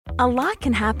A lot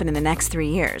can happen in the next 3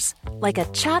 years. Like a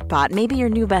chatbot may be your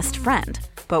new best friend.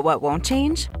 But what won't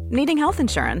change? Needing health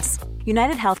insurance.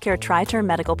 United Healthcare Tri-Term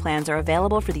Medical Plans are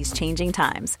available for these changing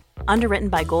times. Underwritten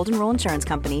by Golden Rule Insurance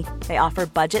Company, they offer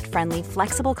budget-friendly,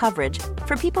 flexible coverage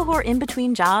for people who are in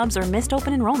between jobs or missed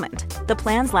open enrollment. The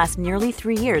plans last nearly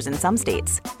 3 years in some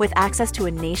states, with access to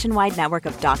a nationwide network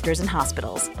of doctors and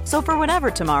hospitals. So for whatever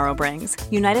tomorrow brings,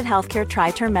 United Healthcare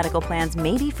Tri-Term Medical Plans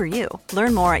may be for you.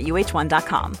 Learn more at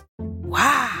uh1.com.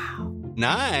 Wow.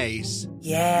 Nice.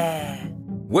 Yeah.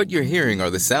 What you're hearing are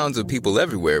the sounds of people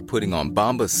everywhere putting on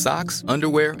Bombas socks,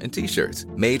 underwear, and T-shirts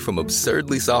made from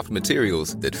absurdly soft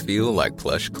materials that feel like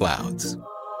plush clouds.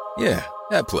 Yeah,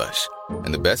 that plush.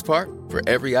 And the best part? For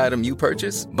every item you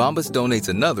purchase, Bombas donates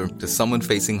another to someone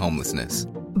facing homelessness.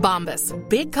 Bombas.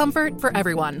 Big comfort for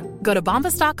everyone. Go to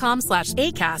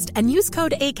bombas.com/ACAST and use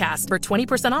code ACAST for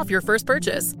 20% off your first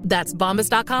purchase. That's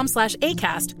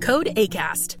bombas.com/ACAST. Code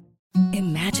ACAST.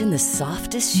 Imagine the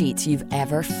softest sheets you've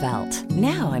ever felt.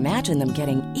 Now imagine them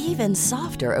getting even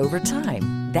softer over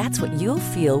time. That's what you'll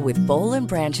feel with Boll &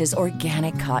 Branch's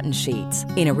organic cotton sheets.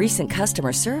 In a recent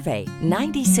customer survey,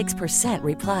 96%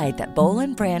 replied that Boll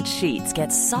 & Branch sheets get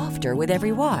softer with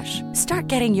every wash. Start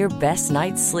getting your best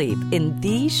night's sleep in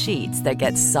these sheets that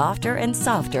get softer and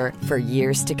softer for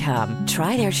years to come.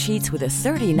 Try their sheets with a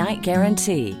 30-night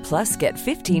guarantee. Plus, get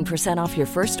 15% off your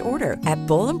first order at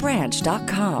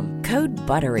bollandbranch.com. Code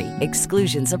BUTTERY.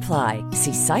 Exclusions apply.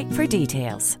 See site for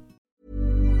details.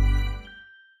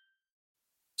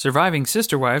 Surviving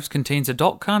Sister Wives contains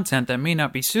adult content that may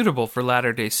not be suitable for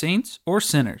Latter-day Saints or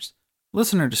sinners.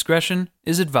 Listener discretion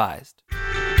is advised.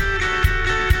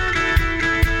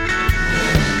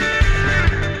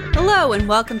 Hello and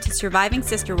welcome to Surviving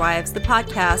Sister Wives, the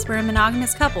podcast where a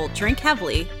monogamous couple drink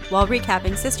heavily while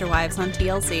recapping Sister Wives on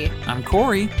TLC. I'm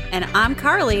Corey. And I'm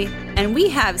Carly, and we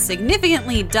have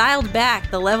significantly dialed back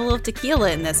the level of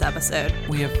tequila in this episode.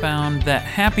 We have found that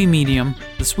happy medium,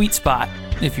 the sweet spot,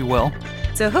 if you will.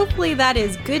 So hopefully that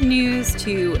is good news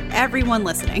to everyone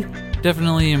listening.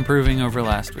 Definitely improving over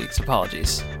last week's.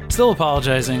 Apologies. Still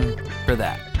apologizing for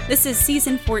that. This is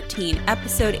Season 14,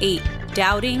 Episode 8,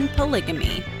 Doubting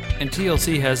Polygamy. And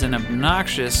TLC has an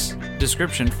obnoxious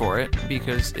description for it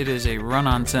because it is a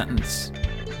run-on sentence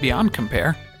beyond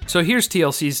compare. So here's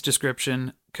TLC's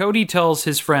description. Cody tells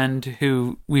his friend,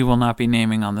 who we will not be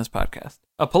naming on this podcast,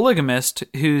 a polygamist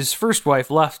whose first wife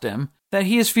left him, that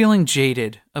he is feeling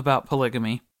jaded about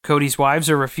polygamy. Cody's wives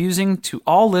are refusing to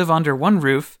all live under one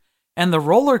roof, and the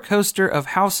roller coaster of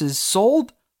houses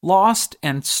sold, lost,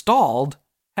 and stalled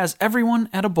has everyone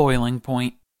at a boiling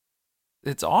point.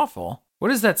 It's awful.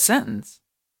 What is that sentence?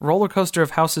 Roller coaster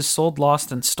of houses sold,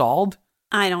 lost, and stalled?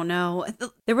 I don't know.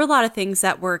 There were a lot of things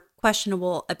that were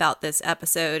questionable about this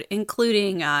episode,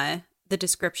 including the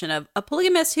description of a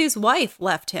polygamist whose wife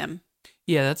left him.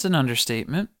 Yeah, that's an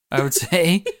understatement, I would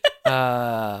say.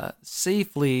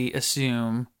 Safely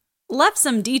assume. Left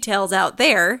some details out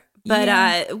there,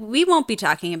 but we won't be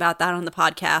talking about that on the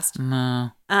podcast.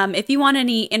 No. If you want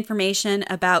any information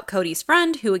about Cody's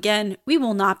friend, who again, we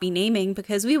will not be naming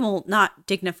because we will not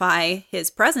dignify his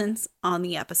presence on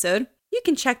the episode, you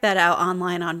can check that out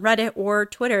online on Reddit or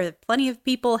Twitter. Plenty of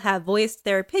people have voiced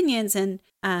their opinions and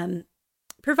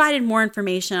provided more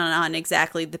information on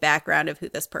exactly the background of who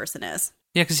this person is.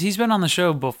 Yeah, because he's been on the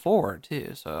show before,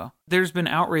 too. So there's been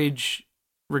outrage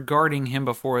regarding him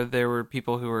before. There were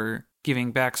people who were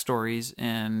giving backstories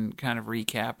and kind of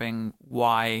recapping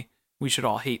why we should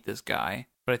all hate this guy.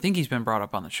 But I think he's been brought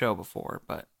up on the show before,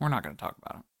 but we're not going to talk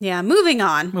about him. Yeah, moving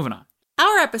on. Moving on.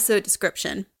 Our episode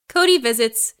description. Cody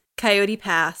visits Coyote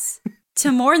Pass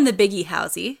to mourn the Biggie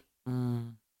Housie.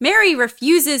 Mary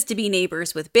refuses to be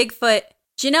neighbors with Bigfoot.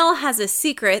 Janelle has a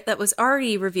secret that was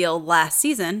already revealed last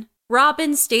season.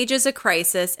 Robin stages a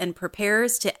crisis and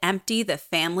prepares to empty the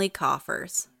family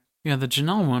coffers. Yeah, the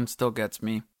Janelle one still gets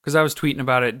me. Because I was tweeting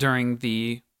about it during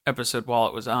the episode while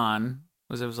it was on.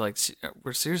 It was like,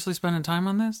 we're seriously spending time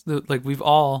on this? Like, we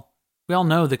all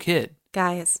know the kid.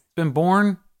 Guys. Been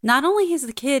born. Not only is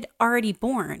the kid already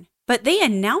born, but they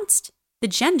announced the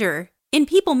gender in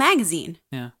People magazine.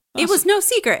 Yeah. It was no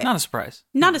secret. Not a surprise.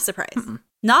 Not a surprise. Mm-mm.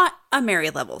 Not a Mary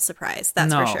level surprise,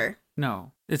 that's for sure.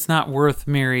 No, it's not worth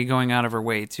Mary going out of her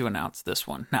way to announce this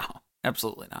one. No,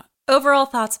 absolutely not. Overall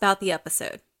thoughts about the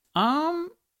episode?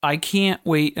 I can't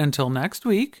wait until next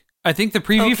week. I think the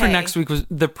preview for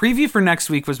next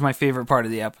week was my favorite part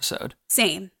of the episode.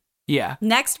 Same. Yeah.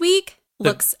 Next week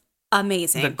looks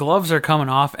amazing. The gloves are coming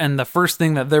off, and the first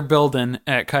thing that they're building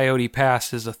at Coyote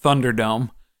Pass is a Thunderdome.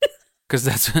 Because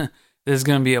this is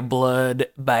going to be a blood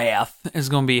bath. It's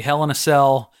going to be Hell in a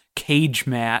Cell cage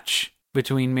match.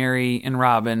 between Mary and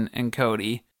Robin and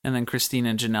Cody, and then Christine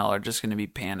and Janelle are just going to be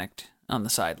panicked on the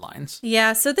sidelines.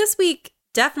 Yeah, so this week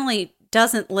definitely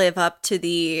doesn't live up to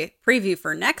the preview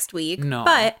for next week. No.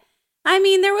 But, I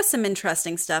mean, there was some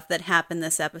interesting stuff that happened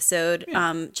this episode,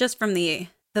 just from the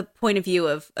point of view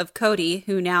of Cody,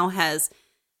 who now has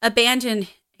abandoned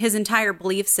his entire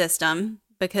belief system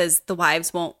because the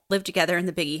wives won't live together in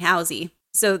the Biggie Housey.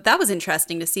 So that was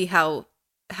interesting to see how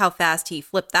fast he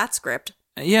flipped that script.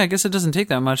 Yeah, I guess it doesn't take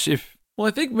that much.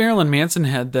 I think Marilyn Manson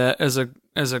had that as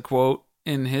a quote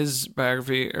in his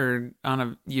biography, or on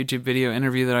a YouTube video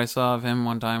interview that I saw of him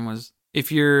one time, was,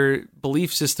 if your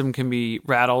belief system can be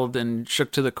rattled and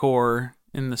shook to the core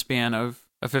in the span of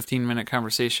a 15-minute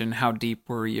conversation, how deep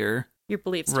were your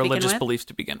beliefs religious beliefs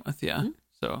to begin with? Yeah. Mm-hmm.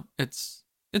 So it's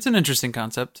an interesting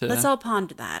concept. Let's all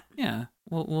ponder that. Yeah,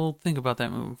 we'll think about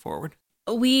that moving forward.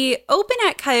 We open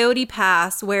at Coyote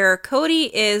Pass, where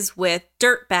Cody is with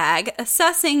Dirtbag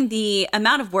assessing the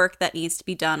amount of work that needs to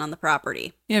be done on the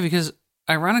property. Yeah, because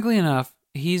ironically enough,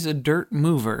 he's a dirt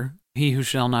mover, he who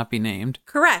shall not be named.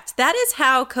 Correct. That is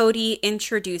how Cody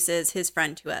introduces his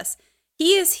friend to us.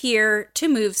 He is here to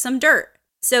move some dirt.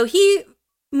 So he,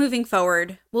 moving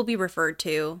forward, will be referred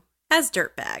to as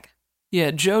Dirtbag.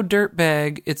 Yeah, Joe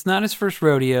Dirtbag, it's not his first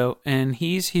rodeo, and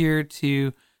he's here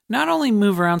to not only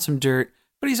move around some dirt,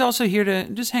 but he's also here to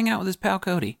just hang out with his pal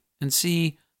Cody and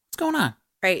see what's going on.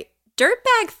 Right.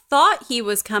 Dirtbag thought he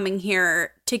was coming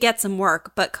here to get some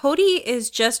work, but Cody is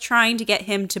just trying to get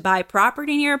him to buy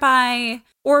property nearby,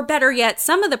 or better yet,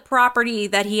 some of the property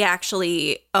that he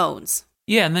actually owns.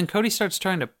 Yeah, and then Cody starts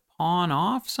trying to pawn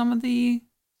off some of the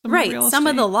real some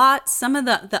of estate. the lots, some of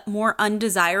the more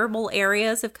undesirable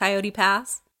areas of Coyote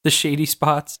Pass. The shady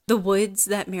spots. The woods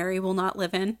that Mary will not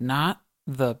live in. Not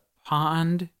the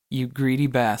pond, you greedy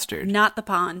bastard. Not the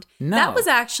pond. No. That was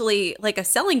actually like a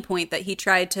selling point that he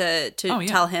tried to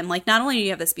tell him. Like, not only do you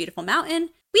have this beautiful mountain,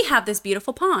 we have this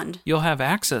beautiful pond. You'll have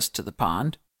access to the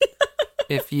pond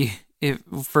if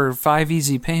for 5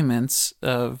 easy payments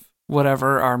of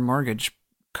whatever our mortgage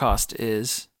cost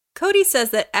is. Cody says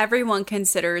that everyone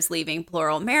considers leaving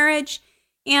Plural Marriage,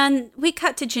 and we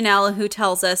cut to Janelle, who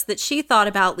tells us that she thought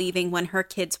about leaving when her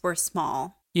kids were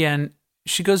small. Yeah, and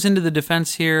she goes into the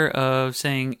defense here of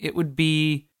saying it would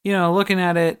be, looking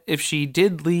at it, if she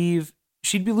did leave,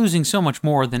 she'd be losing so much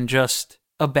more than just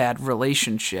a bad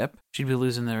relationship. She'd be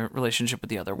losing the relationship with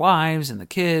the other wives and the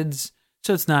kids.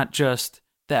 So it's not just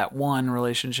that one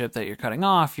relationship that you're cutting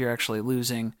off. You're actually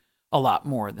losing a lot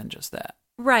more than just that.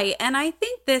 Right. And I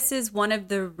think this is one of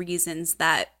the reasons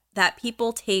that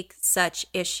people take such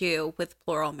issue with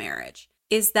Plural Marriage,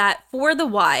 is that for the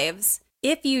wives,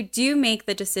 if you do make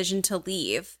the decision to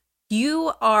leave,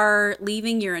 you are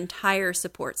leaving your entire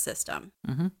support system.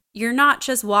 Mm-hmm. You're not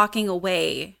just walking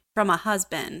away from a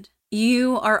husband.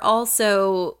 You are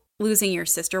also losing your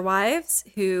sister wives,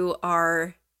 who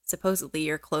are supposedly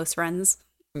your close friends.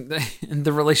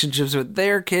 The relationships with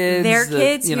their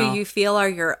kids. Who you feel are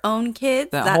your own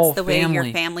kids. That's the way your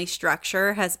family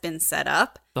structure has been set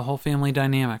up. The whole family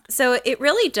dynamic. So it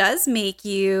really does make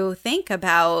you think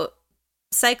about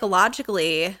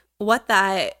psychologically what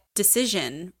that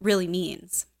decision really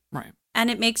means. Right. And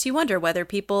it makes you wonder whether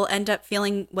women end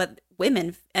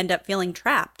up feeling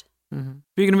trapped. Mm-hmm.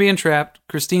 Speaking of being trapped,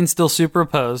 Christine's still super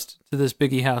opposed to this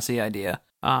Biggie Housey idea.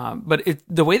 But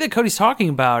the way that Cody's talking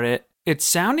about it, it's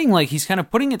sounding like he's kind of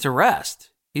putting it to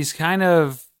rest. He's kind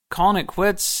of calling it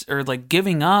quits, or like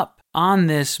giving up on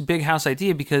this big house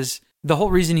idea, because the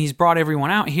whole reason he's brought everyone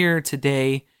out here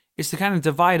today is to kind of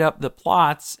divide up the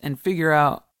plots and figure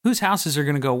out whose houses are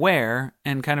going to go where,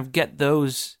 and kind of get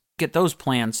those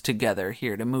plans together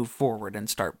here to move forward and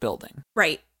start building.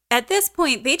 Right. At this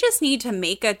point, they just need to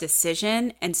make a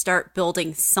decision and start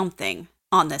building something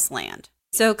on this land.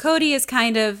 So Cody is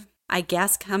kind of, I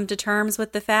guess, come to terms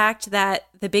with the fact that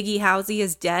the Biggie Housey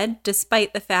is dead,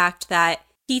 despite the fact that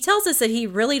he tells us that he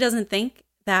really doesn't think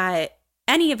that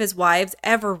any of his wives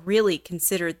ever really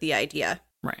considered the idea.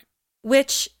 Right.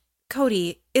 Which,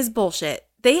 Cody, is bullshit.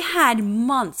 They had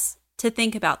months to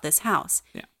think about this house.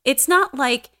 Yeah. It's not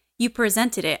like you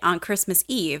presented it on Christmas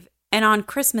Eve, and on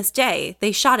Christmas Day,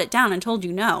 they shot it down and told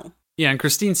you no. Yeah, and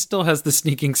Christine still has the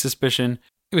sneaking suspicion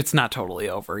it's not totally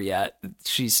over yet.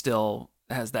 She still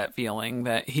has that feeling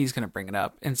that he's going to bring it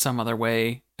up in some other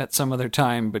way at some other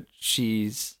time, but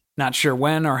she's not sure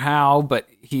when or how, but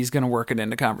he's going to work it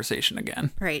into conversation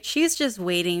again. Right. She's just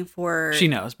waiting for... She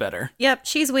knows better. Yep.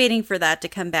 She's waiting for that to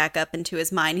come back up into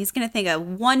his mind. He's going to think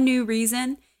of one new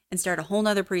reason and start a whole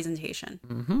nother presentation.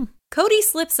 Mm-hmm. Cody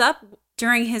slips up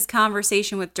during his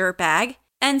conversation with Dirtbag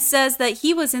and says that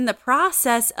he was in the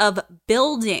process of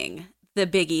building the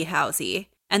Biggie housey.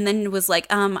 And then was like,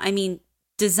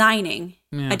 designing.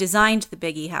 Yeah. I designed the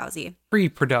Biggie housey.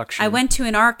 Pre-production. I went to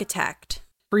an architect.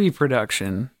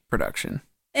 Pre-production.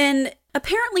 And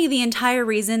apparently the entire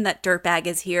reason that Dirtbag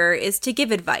is here is to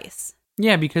give advice.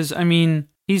 Yeah, because,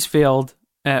 he's failed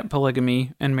at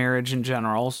polygamy and marriage in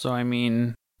general. So,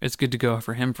 it's good to go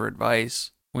for him for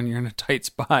advice. When you're in a tight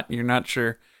spot, you're not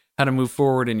sure how to move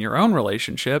forward in your own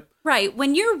relationship. Right.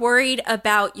 When you're worried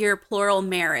about your plural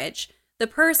marriage, the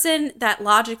person that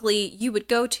logically you would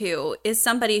go to is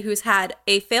somebody who's had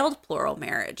a failed plural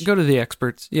marriage. Go to the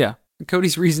experts. Yeah.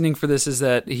 Cody's reasoning for this is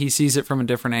that he sees it from a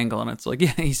different angle. And it's like,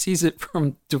 yeah, he sees it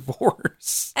from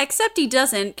divorce. Except he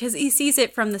doesn't, because he sees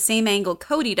it from the same angle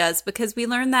Cody does, because we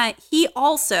learned that he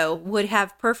also would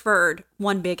have preferred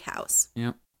one big house.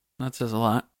 Yep. That says a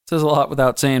lot. Says a lot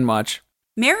without saying much.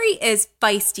 Mary is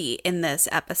feisty in this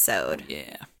episode.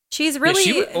 Yeah. She's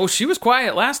really... she was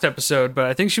quiet last episode, but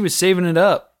I think she was saving it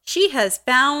up. She has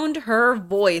found her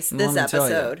voice this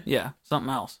episode. Yeah,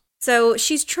 something else. So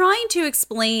she's trying to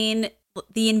explain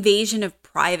the invasion of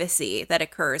privacy that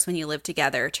occurs when you live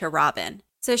together to Robin.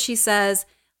 So she says,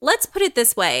 let's put it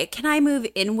this way. Can I move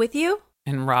in with you?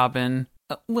 And Robin,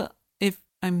 if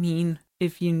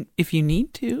you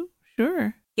need to,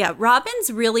 sure. Yeah,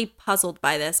 Robin's really puzzled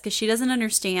by this because she doesn't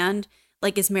understand,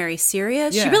 is Mary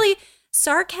serious? Yeah.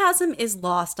 Sarcasm is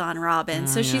lost on Robin,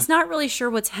 so she's not really sure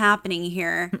what's happening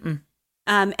here.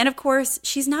 And of course,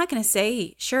 she's not going to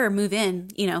say, sure, move in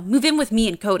with me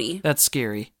and Cody. That's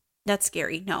scary.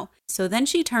 No. So then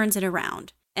she turns it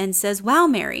around and says, wow,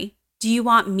 Mary, do you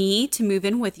want me to move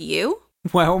in with you?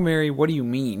 Wow, Mary, what do you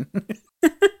mean?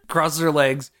 Crosses her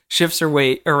legs, shifts her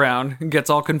weight around, and gets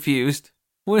all confused.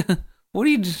 What do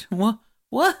you,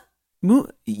 what?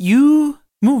 You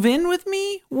move in with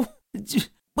me?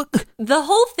 The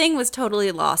whole thing was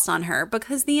totally lost on her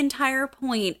because the entire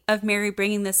point of Mary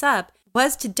bringing this up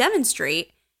was to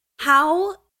demonstrate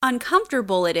how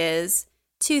uncomfortable it is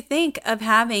to think of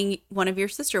having one of your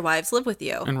sister wives live with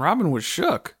you. And Robin was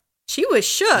shook. She was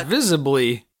shook.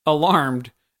 Visibly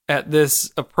alarmed at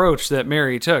this approach that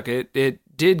Mary took. It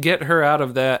did get her out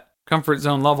of that comfort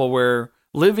zone level where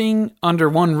living under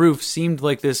one roof seemed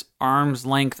like this arm's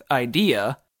length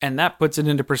idea. And that puts it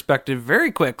into perspective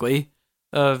very quickly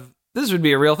of this would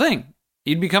be a real thing.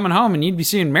 You'd be coming home and you'd be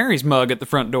seeing Mary's mug at the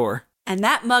front door. And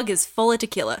that mug is full of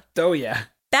tequila. Oh, yeah.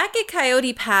 Back at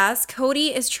Coyote Pass,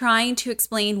 Cody is trying to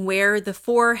explain where the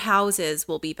 4 houses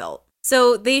will be built.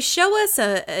 So they show us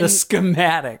the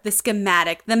schematic.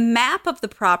 The map of the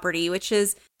property, which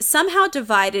is somehow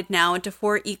divided now into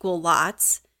 4 equal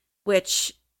lots,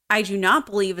 which I do not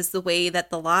believe is the way that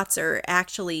the lots are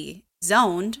actually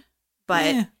zoned.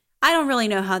 But I don't really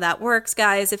know how that works,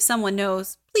 guys. If someone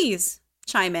knows, please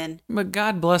chime in. But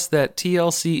God bless that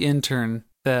TLC intern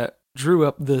that drew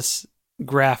up this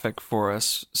graphic for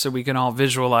us so we can all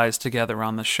visualize together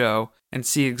on the show and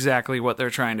see exactly what they're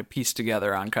trying to piece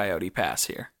together on Coyote Pass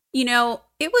here.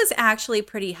 It was actually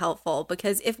pretty helpful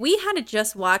because if we had to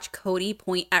just watch Cody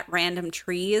point at random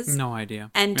trees, no idea,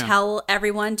 and tell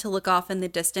everyone to look off in the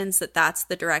distance that that's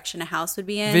the direction a house would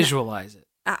be in, visualize it.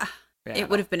 It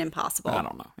would have been impossible. I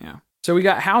don't know. Yeah. So we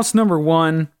got house number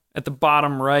 1 at the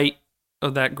bottom right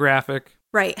of that graphic.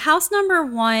 Right. House number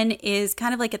 1 is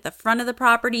kind of like at the front of the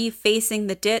property facing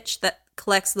the ditch that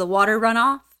collects the water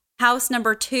runoff. House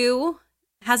number 2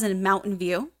 has a mountain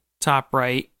view. Top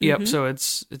right. Yep. So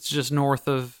it's just north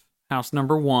of house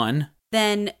number 1.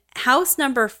 Then house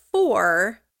number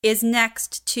 4 is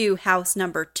next to house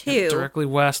number 2. Directly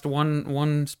west,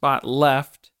 one spot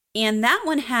left. And that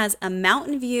one has a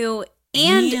mountain view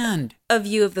and a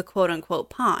view of the quote-unquote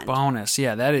pond. Bonus.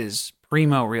 Yeah, that is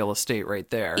primo real estate right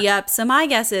there. Yep. So my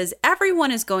guess is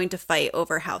everyone is going to fight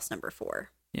over house number 4.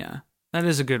 Yeah, that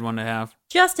is a good one to have.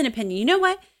 Just an opinion. You know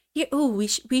what?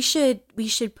 We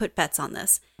should put bets on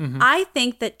this. Mm-hmm. I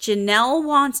think that Janelle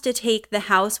wants to take the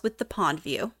house with the pond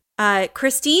view.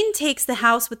 Christine takes the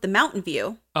house with the mountain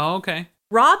view. Oh, okay.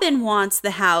 Robin wants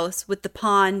the house with the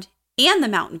pond and the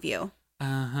mountain view.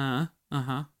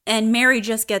 And Mary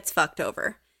just gets fucked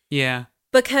over. Yeah.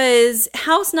 Because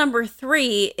house number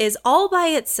 3 is all by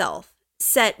itself,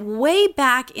 set way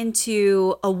back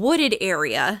into a wooded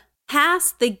area,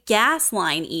 past the gas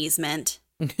line easement,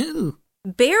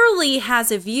 barely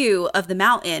has a view of the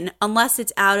mountain unless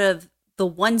it's out of the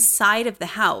one side of the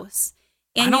house.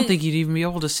 And I don't think you'd even be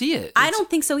able to see it. I don't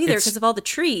think so either because of all the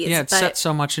trees. Yeah, it's set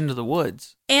so much into the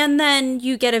woods. And then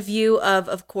you get a view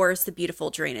of course, the beautiful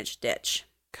drainage ditch.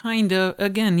 Kind of.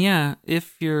 Again, yeah,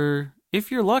 if you're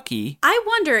lucky. I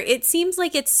wonder, it seems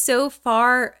like it's so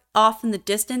far off in the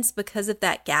distance because of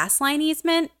that gas line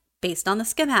easement, based on the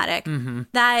schematic,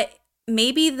 that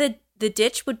maybe the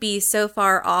ditch would be so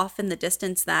far off in the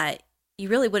distance that you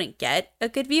really wouldn't get a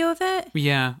good view of it.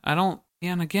 Yeah, I don't.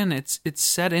 Yeah, and again, it's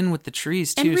set in with the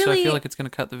trees too, And so I really, feel like it's going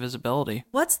to cut the visibility.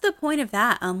 What's the point of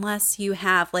that unless you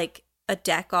have like a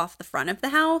deck off the front of the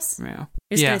house? Yeah,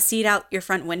 You're just going to seat out your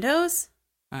front windows?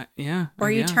 Yeah. Or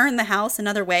I you guess. turn the house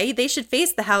another way? They should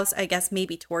face the house, I guess,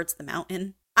 maybe towards the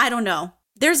mountain. I don't know.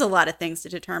 There's a lot of things to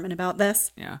determine about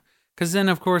this. Yeah, because then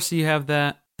of course you have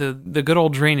the good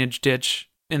old drainage ditch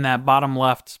in that bottom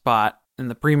left spot in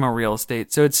the Primo real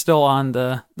estate. So it's still on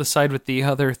the side with the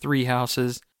other 3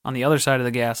 houses on the other side of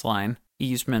the gas line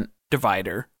easement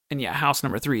divider. And yeah, house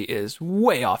number 3 is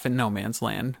way off in no man's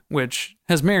land, which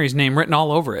has Mary's name written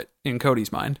all over it in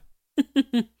Cody's mind.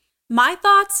 My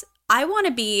thoughts, I want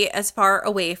to be as far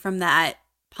away from that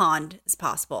pond as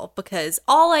possible because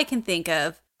all I can think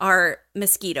of are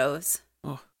mosquitoes,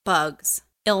 bugs,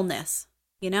 illness,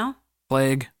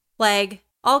 Plague.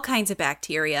 all kinds of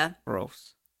bacteria.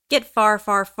 Gross. Get far,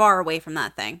 far, far away from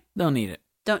that thing. Don't need it.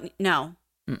 No.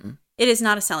 Mm-mm. It is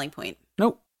not a selling point.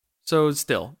 Nope. So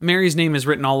still, Mary's name is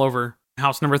written all over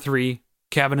house number 3,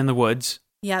 cabin in the woods.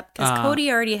 Yep, because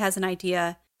Cody already has an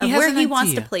idea He of has where an he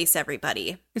wants to idea. place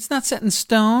everybody. It's not set in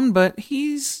stone, but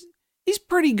he's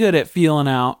pretty good at feeling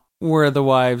out where the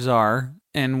wives are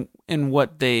and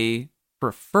what they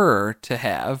prefer to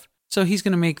have. So he's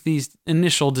going to make these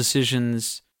initial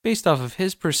decisions based off of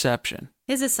his perception.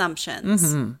 His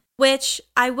assumptions, which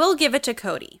I will give it to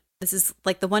Cody. This is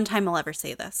like the one time I'll ever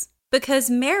say this. Because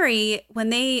Mary,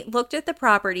 when they looked at the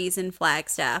properties in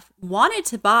Flagstaff, wanted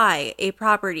to buy a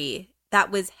property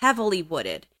that was heavily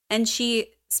wooded. And she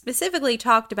specifically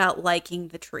talked about liking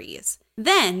the trees.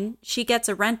 Then she gets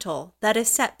a rental that is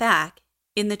set back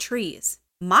in the trees.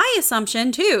 My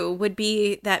assumption, too, would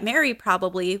be that Mary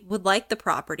probably would like the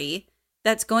property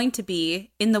that's going to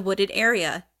be in the wooded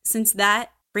area, since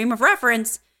that frame of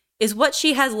reference is what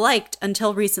she has liked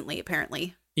until recently,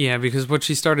 apparently. Yeah, because what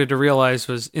she started to realize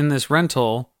was in this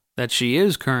rental that she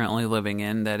is currently living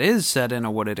in that is set in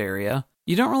a wooded area,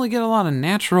 you don't really get a lot of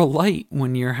natural light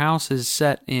when your house is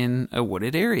set in a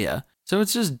wooded area. So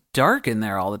it's just dark in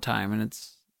there all the time, and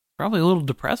it's probably a little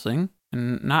depressing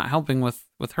and not helping with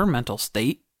her mental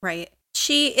state. Right.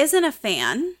 She isn't a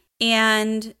fan,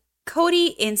 and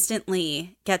Cody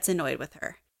instantly gets annoyed with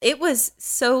her. It was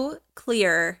so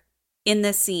clear in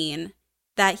this scene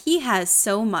that he has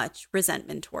so much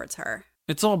resentment towards her.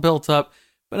 It's all built up,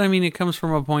 but I mean, it comes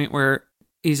from a point where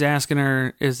he's asking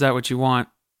her, is that what you want?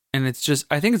 And it's just,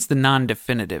 I think it's the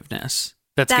non-definitiveness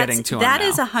that's getting to him That now.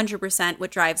 is 100%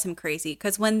 what drives him crazy.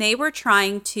 Because when they were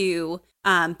trying to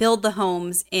build the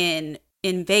homes in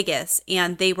Vegas,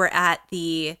 and they were at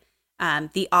the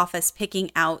office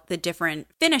picking out the different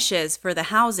finishes for the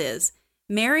houses,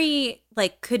 Mary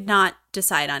could not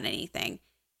decide on anything.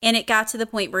 And it got to the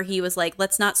point where he was like,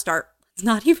 let's not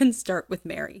even start with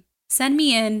Mary. Send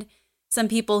me in some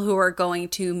people who are going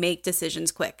to make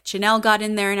decisions quick. Chanel got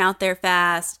in there and out there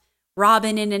fast.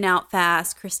 Robin in and out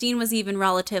fast. Christine was even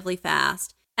relatively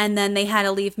fast. And then they had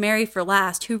to leave Mary for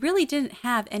last, who really didn't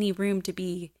have any room to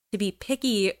be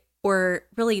picky or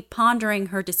really pondering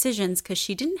her decisions because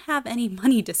she didn't have any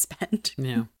money to spend.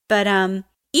 Yeah. But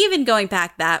even going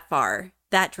back that far,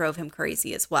 that drove him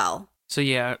crazy as well. So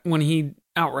yeah, when he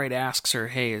outright asks her,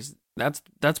 "Hey,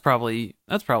 that's probably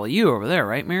you over there,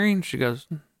 right, Mary?" And she goes,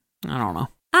 "I don't know.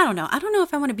 I don't know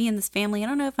if I want to be in this family. I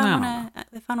don't know if I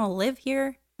want to live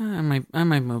here. I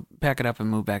might pack it up and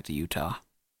move back to Utah.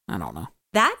 I don't know."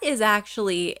 That is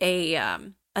actually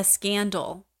a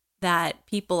scandal that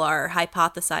people are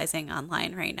hypothesizing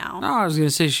online right now. No, I was gonna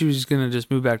say she was gonna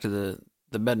just move back to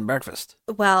the bed and breakfast.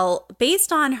 Well,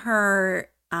 based on her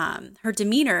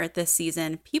demeanor this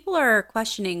season, people are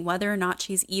questioning whether or not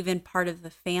she's even part of the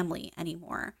family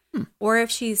anymore, or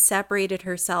if she's separated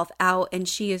herself out and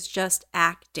she is just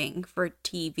acting for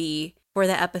TV for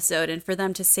the episode and for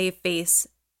them to save face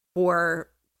for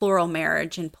plural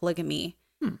marriage and polygamy,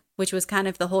 which was kind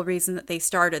of the whole reason that they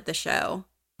started the show.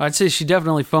 I'd say she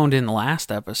definitely phoned in the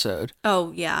last episode.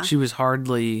 Oh, yeah. She was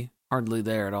hardly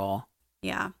there at all.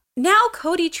 Yeah. Now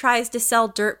Cody tries to sell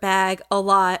Dirtbag a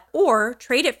lot or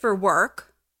trade it for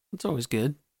work. It's always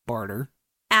good. Barter.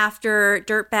 After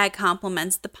Dirtbag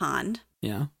compliments the pond.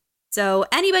 Yeah. So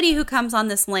anybody who comes on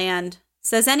this land,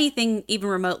 says anything even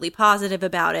remotely positive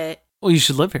about it, Well, you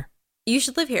should live here. you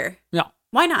should live here. Yeah.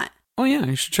 Why not? Oh yeah,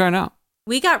 you should try it out.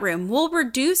 We got room. We'll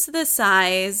reduce the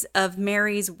size of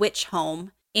Mary's witch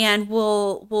home, and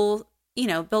we'll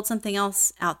build something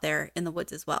else out there in the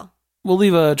woods as well. We'll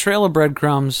leave a trail of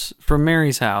breadcrumbs from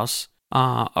Mary's house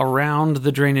around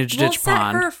the drainage ditch We'll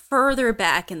pond. set her further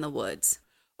back in the woods.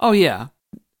 Oh yeah,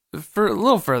 for a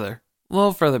little further. a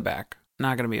little further back.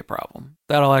 Not going to be a problem.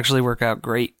 That'll actually work out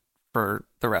great for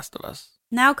the rest of us.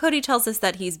 Now Cody tells us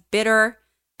that he's bitter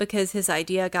because his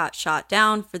idea got shot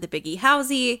down for the Biggie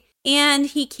Housie, and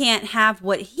he can't have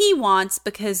what he wants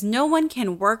because no one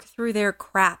can work through their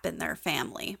crap in their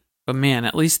family. But man,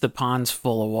 at least the pond's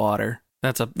full of water.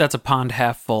 That's a pond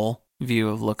half full view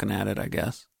of looking at it, I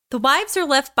guess. The wives are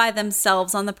left by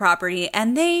themselves on the property,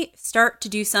 and they start to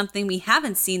do something we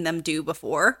haven't seen them do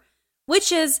before,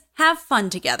 which is have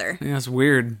fun together. Yeah, it's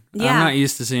weird. Yeah. I'm not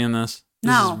used to seeing this. This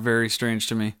No. is very strange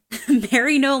to me.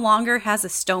 Mary no longer has a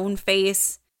stone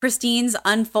face. Christine's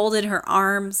unfolded her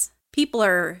arms. People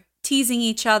are teasing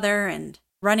each other and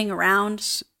running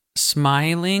around.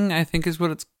 Smiling, I think is what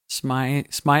it's...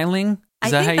 Smiling? I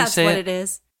Is that think how you that's say what it? it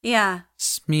is. Yeah.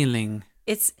 Smiling.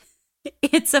 It's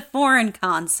a foreign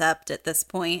concept at this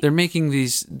point. They're making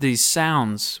these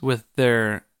sounds with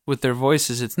their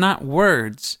voices. It's not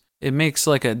words. It makes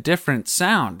like a different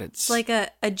sound. It's like a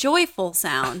joyful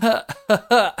sound.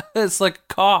 it's like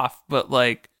a cough, but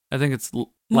like I think it's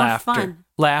laughter. Fun.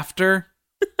 Laughter.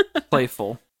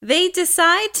 Playful. They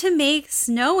decide to make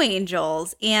snow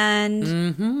angels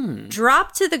and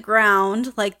drop to the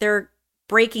ground like they're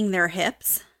breaking their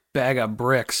hips. Bag of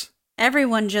bricks.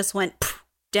 Everyone just went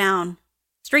down,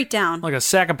 straight down. Like a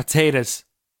sack of potatoes.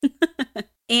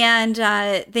 And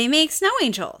they make snow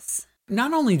angels.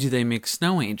 Not only do they make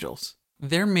snow angels,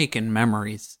 they're making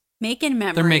memories. Making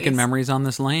memories. They're making memories on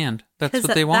this land. That's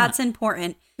what they want. That's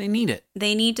important. They need it.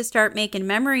 They need to start making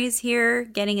memories here,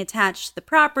 getting attached to the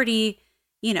property,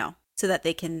 so that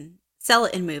they can sell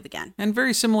it and move again. And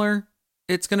very similar,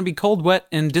 it's going to be cold, wet,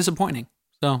 and disappointing.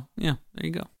 So, yeah, there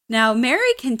you go. Now,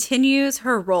 Mary continues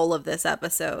her role of this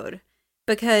episode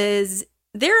because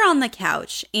they're on the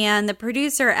couch and the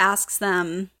producer asks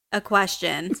them a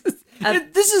question.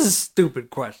 This is a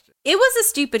stupid question. It was a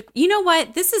stupid... You know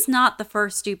what? This is not the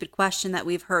first stupid question that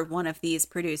we've heard one of these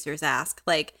producers ask.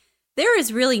 Like, there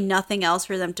is really nothing else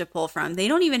for them to pull from. They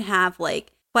don't even have,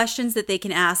 like, questions that they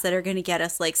can ask that are going to get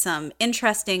us, like, some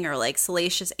interesting or, like,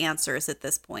 salacious answers at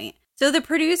this point. So the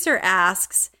producer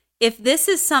asks if this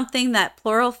is something that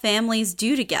plural families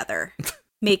do together,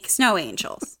 make snow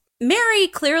angels. Mary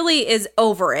clearly is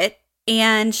over it,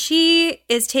 and she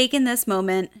is taking this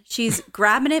moment. She's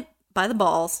grabbing it by the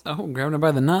balls. Oh, grabbing it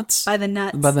by the nuts? By the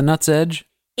nuts. By the nuts edge?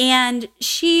 And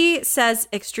she says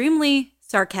extremely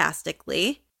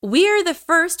sarcastically, "We're the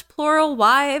first plural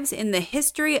wives in the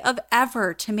history of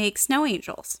ever to make snow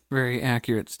angels." Very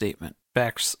accurate statement.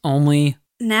 Facts only.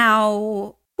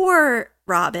 Now, poor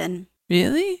Robin.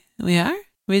 Really? We are?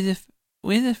 We're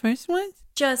the first ones?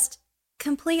 Just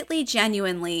completely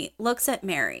genuinely looks at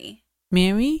Mary.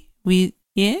 Mary?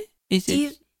 Yeah?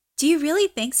 Do you really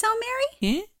think so,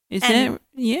 Mary? Yeah? Is And- that,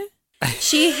 yeah?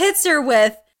 She hits her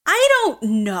with, "I don't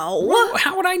know."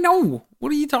 How would I know?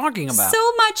 What are you talking about?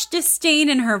 So much disdain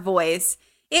in her voice.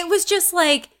 It was just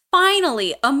like,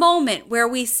 finally, a moment where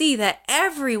we see that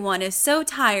everyone is so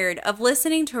tired of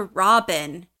listening to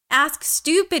Robin ask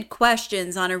stupid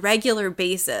questions on a regular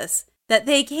basis that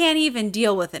they can't even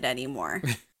deal with it anymore.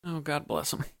 Oh, God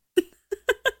bless him.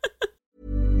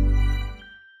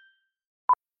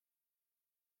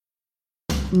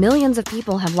 Millions of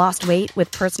people have lost weight with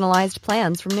personalized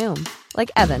plans from Noom. Like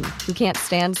Evan, who can't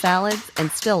stand salads and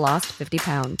still lost 50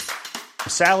 pounds.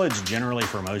 Salads generally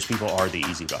for most people are the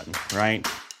easy button, right?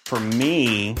 For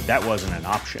me, that wasn't an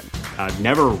option. I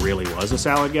never really was a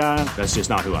salad guy. That's just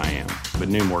not who I am. But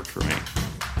Noom worked for me.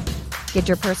 Get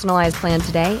your personalized plan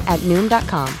today at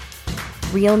Noom.com.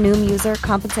 Real Noom user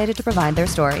compensated to provide their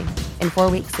story. In 4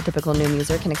 weeks, the typical Noom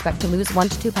user can expect to lose 1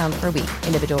 to 2 pounds per week.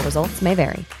 Individual results may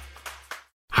vary.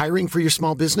 Hiring for your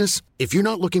small business? If you're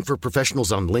not looking for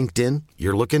professionals on LinkedIn,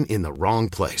 you're looking in the wrong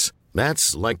place.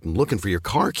 That's like looking for your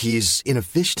car keys in a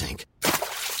fish tank.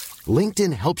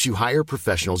 LinkedIn helps you hire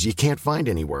professionals you can't find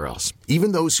anywhere else,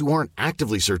 even those who aren't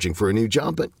actively searching for a new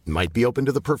job but might be open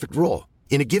to the perfect role.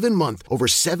 In a given month, over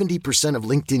 70% of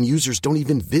LinkedIn users don't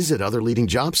even visit other leading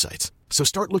job sites. So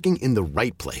start looking in the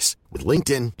right place. With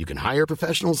LinkedIn, you can hire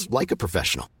professionals like a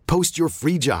professional. Post your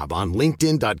free job on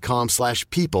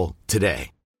linkedin.com/people today.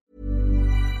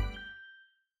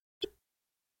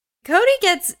 Cody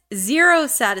gets zero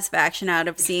satisfaction out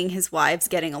of seeing his wives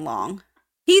getting along.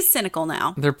 He's cynical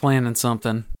now. They're planning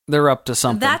something. They're up to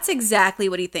something. That's exactly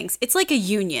what he thinks. It's like a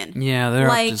union. Yeah, they're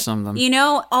like, up to something. You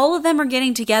know, all of them are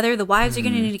getting together. The wives are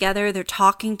getting together. They're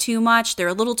talking too much. They're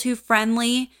a little too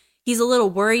friendly. He's a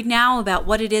little worried now about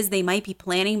what it is they might be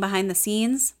planning behind the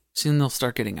scenes. Soon they'll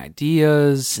start getting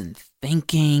ideas and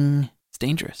thinking. It's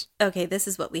dangerous. Okay, this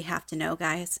is what we have to know,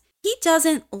 guys. He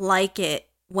doesn't like it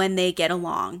when they get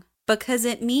along because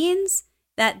it means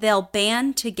that they'll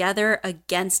band together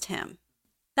against him.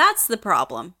 That's the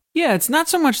problem. Yeah, it's not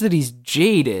so much that he's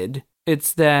jaded.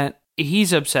 It's that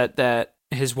he's upset that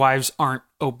his wives aren't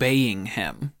obeying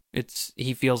him.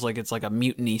 He feels like it's like a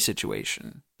mutiny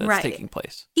situation that's taking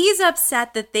place. He's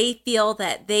upset that they feel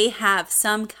that they have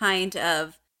some kind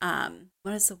of,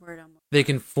 what is the word I'm looking for? They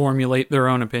can formulate their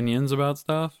own opinions about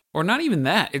stuff. Or not even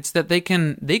that. It's that they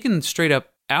can straight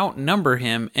up outnumber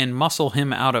him and muscle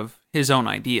him out of his own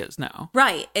ideas now.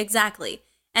 Right, exactly.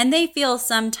 And they feel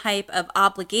some type of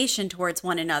obligation towards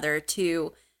one another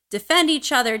to defend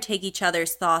each other, take each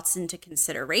other's thoughts into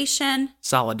consideration.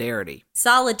 Solidarity.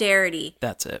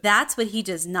 That's it. That's what he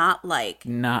does not like.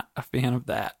 Not a fan of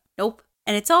that. Nope.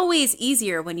 And it's always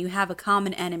easier when you have a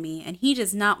common enemy, and he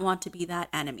does not want to be that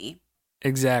enemy.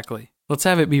 Exactly. Let's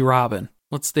have it be Robin.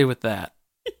 Let's stay with that.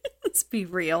 Let's be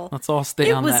real. Let's all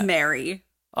stay on that. It was Mary.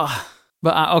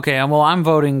 But okay, well, I'm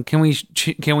voting. Can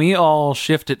we all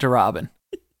shift it to Robin?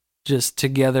 Just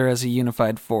together as a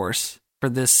unified force for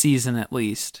this season at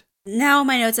least. Now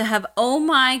my notes I have, oh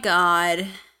my God.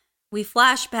 We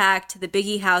flash back to the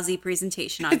Biggie Howsey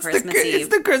presentation on Christmas Eve.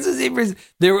 It's the Christmas Eve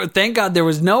presentation. Thank God there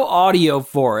was no audio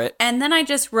for it. And then I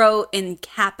just wrote in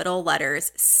capital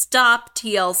letters, stop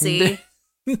TLC.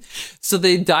 So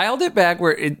they dialed it back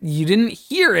where you didn't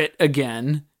hear it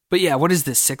again. But yeah, what is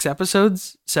this,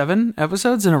 7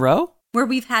 episodes in a row? Where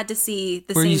we've had to see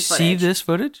the where same you footage. See this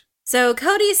footage? So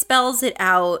Cody spells it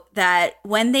out that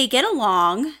when they get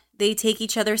along, they take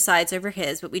each other's sides over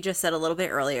his, what we just said a little bit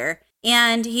earlier.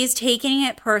 And he's taking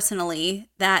it personally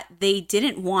that they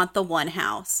didn't want the one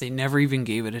house. They never even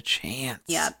gave it a chance.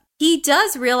 Yep. He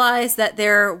does realize that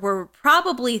there were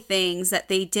probably things that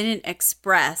they didn't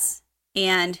express,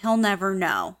 and he'll never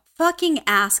know. Fucking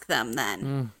ask them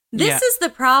then. This is the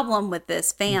problem with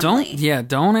this family.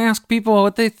 Don't ask people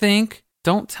what they think.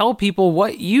 Don't tell people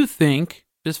what you think.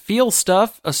 Just feel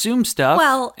stuff, assume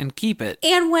stuff, and keep it.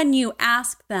 And when you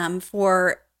ask them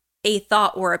for a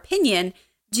thought or opinion,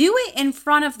 do it in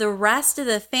front of the rest of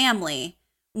the family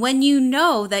when you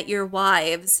know that your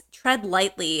wives tread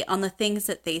lightly on the things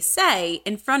that they say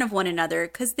in front of one another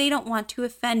because they don't want to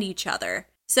offend each other.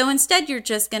 So instead, you're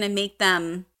just going to make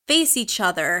them face each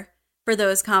other for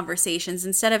those conversations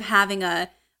instead of having a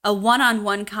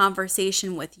one-on-one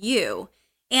conversation with you.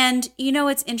 And,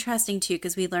 it's interesting, too,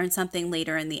 because we learned something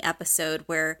later in the episode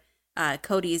where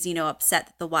Cody is, upset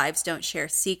that the wives don't share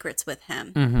secrets with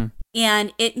him. Mm-hmm.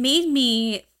 And it made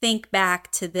me think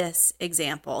back to this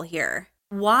example here.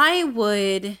 Why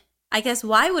would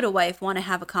a wife want to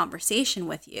have a conversation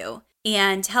with you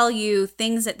and tell you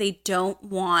things that they don't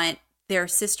want their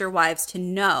sister wives to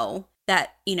know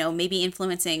that, maybe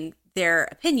influencing their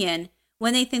opinion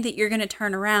when they think that you're going to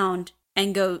turn around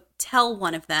and go tell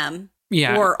one of them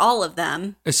or all of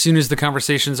them. As soon as the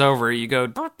conversation's over, you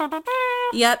go...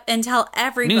 Yep, and tell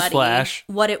everybody Newsflash.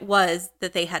 What it was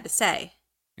that they had to say.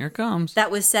 Here it comes.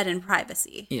 That was said in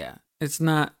privacy. Yeah, that's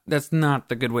not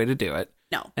the good way to do it.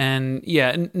 No.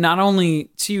 And not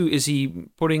only, too, is he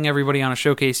putting everybody on a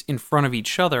showcase in front of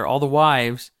each other, all the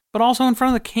wives, but also in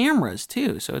front of the cameras,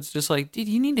 too. So it's just like, dude,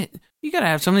 you got to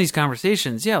have some of these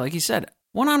conversations. Yeah, like you said,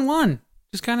 one-on-one.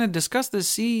 Just kind of discuss this,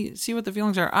 see what the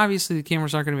feelings are. Obviously, the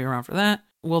cameras aren't going to be around for that.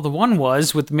 Well, the one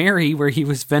was with Mary where he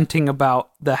was venting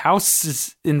about the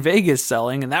houses in Vegas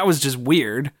selling, and that was just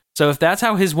weird. So if that's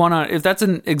how if that's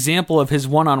an example of his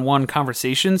one-on-one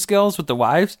conversation skills with the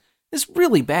wives, it's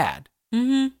really bad.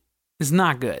 Mm-hmm. It's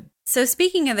not good. So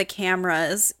speaking of the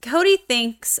cameras, Cody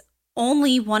thinks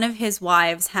only one of his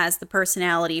wives has the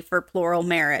personality for plural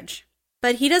marriage.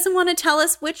 But he doesn't want to tell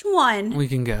us which one. We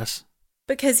can guess.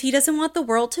 Because he doesn't want the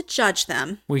world to judge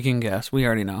them. We can guess. We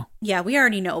already know. Yeah, we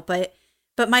already know. But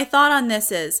my thought on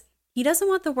this is he doesn't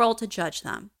want the world to judge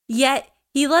them. Yet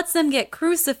he lets them get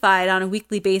crucified on a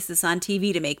weekly basis on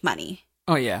TV to make money.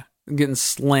 Oh, yeah. Getting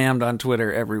slammed on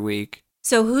Twitter every week.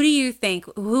 So who do you think?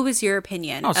 Who is your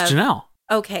opinion? Oh, it's Janelle.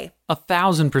 Okay.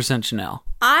 1,000% Janelle.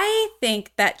 I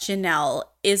think that Janelle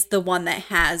is the one that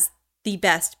has the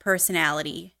best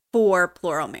personality for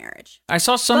plural marriage. I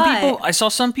saw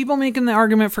some people making the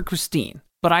argument for Christine,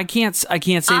 but I can't say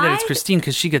that it's Christine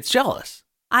because she gets jealous.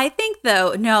 I think,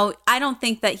 though, no, I don't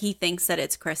think that he thinks that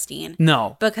it's Christine.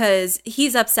 No. Because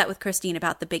he's upset with Christine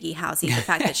about the Biggie Howsey, the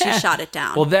fact that she shot it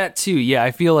down. Well, that too, yeah.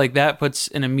 I feel like that puts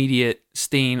an immediate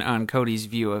stain on Cody's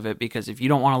view of it, because if you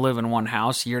don't want to live in one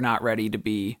house, you're not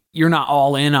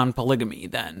all in on polygamy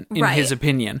then, in his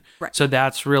opinion. Right. So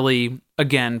that's really,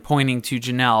 again, pointing to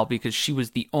Janelle, because she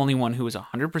was the only one who was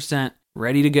 100%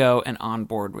 ready to go and on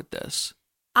board with this.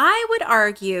 I would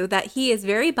argue that he is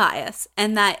very biased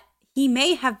and that he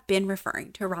may have been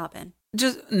referring to Robin.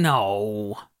 Just,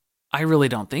 no. I really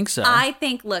don't think so. I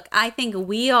think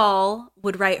we all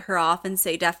would write her off and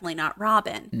say definitely not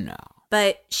Robin. No.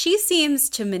 But she seems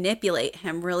to manipulate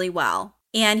him really well.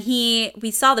 And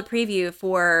we saw the preview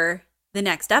for the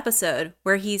next episode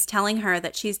where he's telling her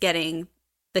that she's getting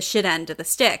the shit end of the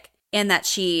stick and that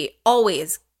she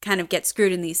always kind of gets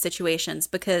screwed in these situations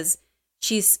because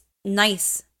she's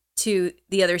nice to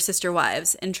the other sister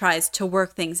wives and tries to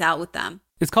work things out with them.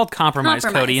 It's called compromise,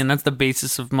 Cody, and that's the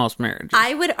basis of most marriages.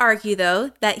 I would argue,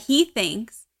 though, that he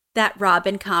thinks that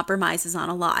Robin compromises on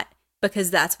a lot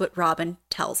because that's what Robin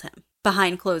tells him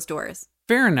behind closed doors.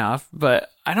 Fair enough,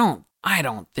 but I don't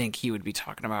think he would be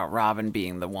talking about Robin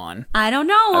being the one. I don't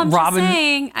know. I'm just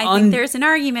saying. I think there's an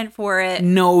argument for it.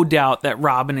 No doubt that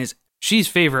Robin she's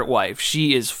favorite wife.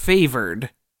 She is favored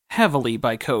heavily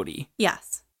by Cody.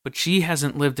 Yes. But she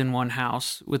hasn't lived in one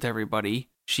house with everybody.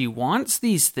 She wants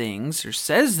these things, or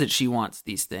says that she wants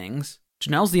these things.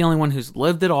 Janelle's the only one who's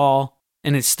lived it all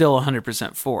and is still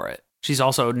 100% for it. She's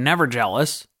also never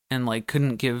jealous and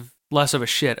couldn't give less of a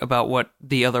shit about what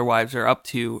the other wives are up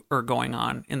to or going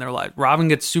on in their lives. Robin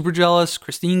gets super jealous.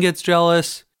 Christine gets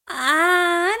jealous.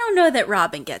 I don't know that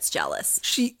Robin gets jealous.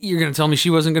 You're going to tell me she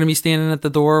wasn't going to be standing at the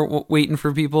door waiting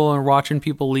for people or watching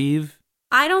people leave?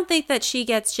 I don't think that she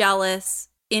gets jealous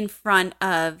in front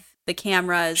of the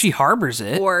cameras. She harbors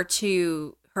it. Or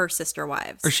to her sister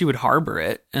wives. Or she would harbor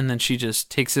it, and then she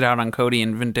just takes it out on Cody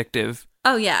in vindictive.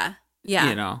 Oh, yeah.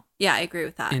 Yeah. Yeah, I agree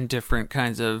with that. In different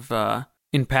kinds of,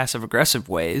 in passive-aggressive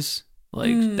ways.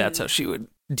 That's how she would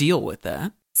deal with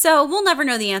that. So we'll never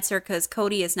know the answer because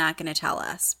Cody is not going to tell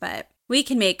us, but we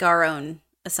can make our own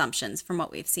assumptions from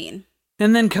what we've seen.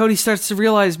 And then Cody starts to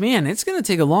realize, man, it's going to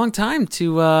take a long time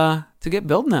to get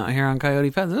building out here on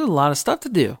Coyote Pass. There's a lot of stuff to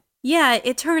do. Yeah,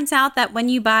 it turns out that when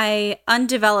you buy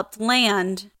undeveloped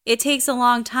land, it takes a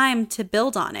long time to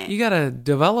build on it. You got to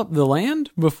develop the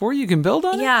land before you can build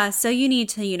on it? Yeah, so you need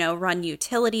to, run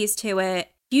utilities to it.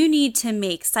 You need to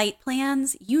make site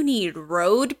plans. You need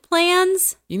road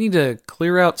plans. You need to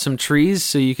clear out some trees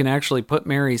so you can actually put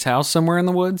Mary's house somewhere in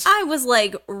the woods. I was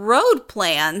like, road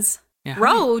plans? Yeah,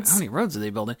 roads? How many roads are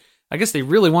they building? I guess they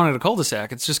really wanted a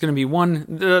cul-de-sac. It's just going to be one.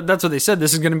 That's what they said.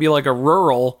 This is going to be like a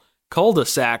rural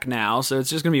cul-de-sac now. So it's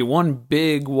just going to be one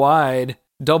big, wide,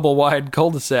 double wide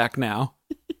cul-de-sac now.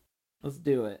 Let's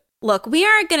do it. Look, we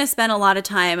aren't going to spend a lot of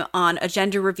time on a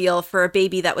gender reveal for a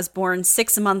baby that was born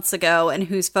 6 months ago and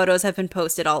whose photos have been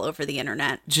posted all over the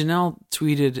internet. Janelle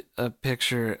tweeted a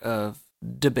picture of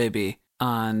the baby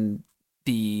on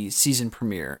the season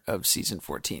premiere of season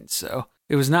 14. So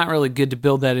it was not really good to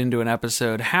build that into an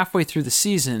episode halfway through the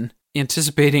season,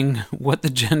 anticipating what the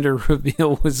gender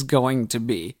reveal was going to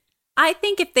be. I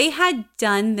think if they had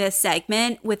done this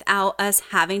segment without us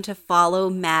having to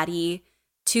follow Maddie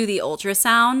to the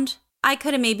ultrasound, I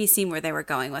could have maybe seen where they were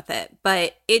going with it,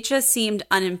 but it just seemed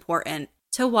unimportant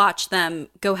to watch them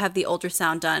go have the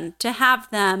ultrasound done, to have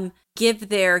them give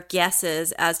their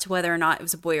guesses as to whether or not it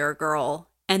was a boy or a girl,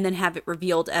 and then have it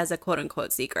revealed as a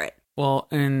quote-unquote secret. Well,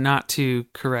 and not to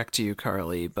correct you,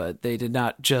 Carly, but they did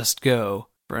not just go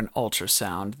for an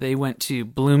ultrasound. They went to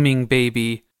Blooming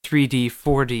Baby 3D,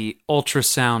 4D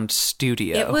ultrasound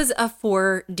studio. It was a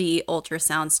 4D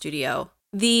ultrasound studio.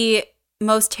 The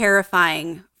most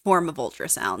terrifying form of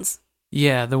ultrasounds.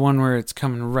 Yeah, the one where it's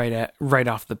coming right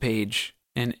off the page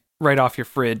and right off your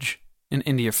fridge and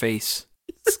into your face.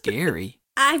 It's scary.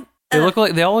 They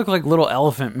all look like little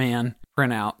Elephant Man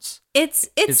printouts. It's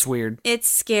weird. It's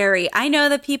scary. I know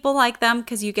that people like them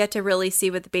because you get to really see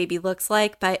what the baby looks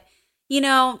like, but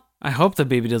I hope the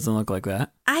baby doesn't look like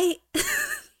that.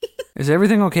 Is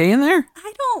everything okay in there?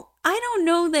 I don't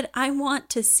know that I want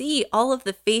to see all of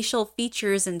the facial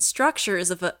features and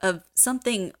structures of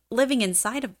something living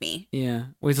inside of me. Yeah.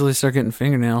 Wait till they start getting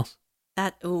fingernails.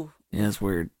 Ooh. Yeah, it's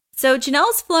weird. So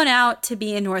Janelle's flown out to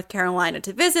be in North Carolina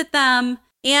to visit them,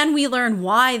 and we learn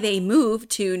why they moved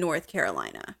to North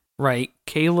Carolina. Right.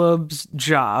 Caleb's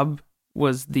job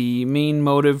was the main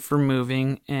motive for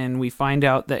moving, and we find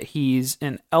out that he's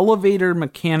an elevator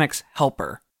mechanic's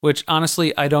helper, which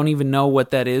honestly, I don't even know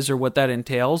what that is or what that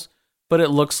entails, but it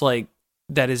looks like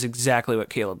that is exactly what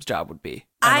Caleb's job would be.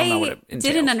 I don't know what it entails.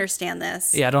 Didn't understand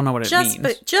this. Yeah, I don't know what it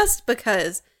means. Just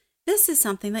because this is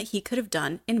something that he could have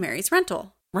done in Mary's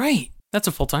rental. Right. That's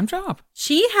a full-time job.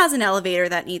 She has an elevator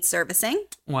that needs servicing.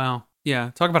 Wow.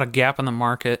 Yeah, talk about a gap in the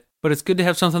market, but it's good to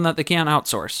have something that they can't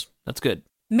outsource. That's good.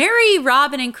 Mary,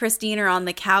 Robin, and Christine are on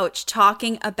the couch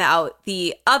talking about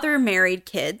the other married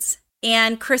kids.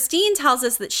 And Christine tells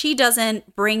us that she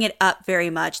doesn't bring it up very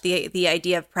much, the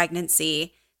idea of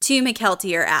pregnancy, to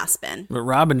Mykelti or Aspen. But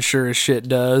Robin sure as shit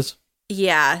does.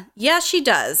 Yeah. Yeah, she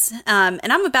does. And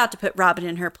I'm about to put Robin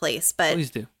in her place, but Please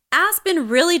do. Aspen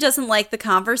really doesn't like the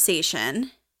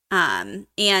conversation.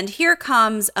 And here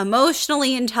comes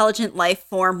emotionally intelligent life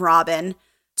form Robin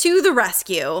to the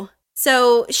rescue.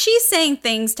 So she's saying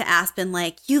things to Aspen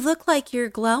like, you look like you're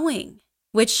glowing,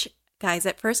 which, guys,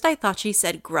 at first I thought she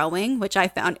said growing, which I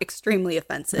found extremely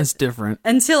offensive. That's different.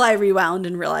 Until I rewound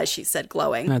and realized she said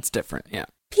glowing. That's different, yeah.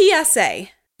 PSA,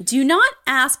 do not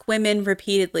ask women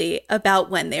repeatedly about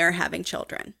when they are having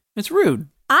children. It's rude.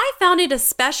 I found it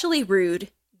especially rude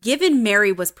given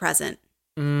Mary was present.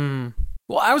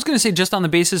 Well, I was going to say just on the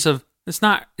basis of it's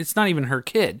not even her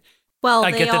kid. Well,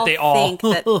 I they get that all they all think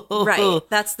that, right,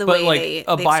 that's the way like they've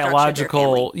a biological, structured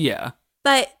their family. yeah.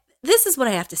 But this is what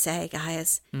I have to say,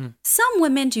 guys. Some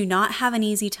women do not have an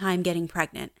easy time getting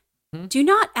pregnant. Do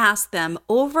not ask them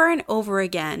over and over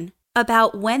again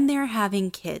about when they're having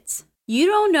kids. You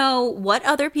don't know what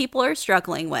other people are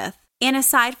struggling with. And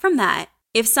aside from that,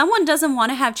 if someone doesn't want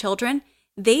to have children,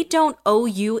 they don't owe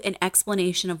you an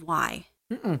explanation of why.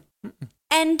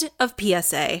 End of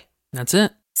PSA. That's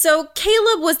it. So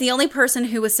Caleb was the only person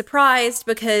who was surprised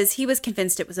because he was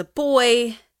convinced it was a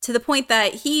boy, to the point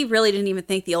that he really didn't even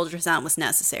think the ultrasound was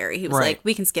necessary. He was Right. like,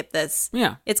 we can skip this.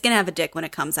 Yeah. It's going to have a dick when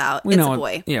it comes out. We It's know a it-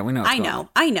 boy. yeah, we know what's I going know. on.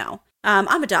 I know.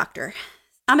 I'm a doctor.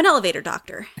 I'm an elevator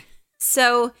doctor.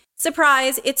 So,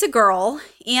 surprise, it's a girl,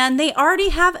 and they already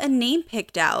have a name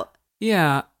picked out.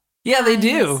 Yeah. Yeah, they Guys.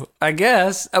 do, I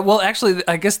guess. Well, actually,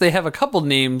 I guess they have a couple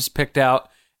names picked out,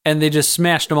 and they just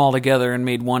smashed them all together and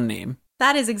made one name.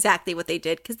 That is exactly what they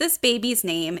did, because this baby's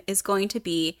name is going to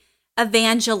be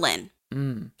Evangeline.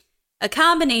 A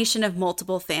combination of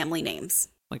multiple family names.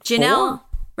 Like Janelle, 4?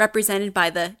 represented by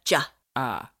the J.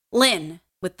 Ah, Lynn,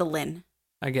 with the Lynn.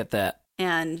 I get that.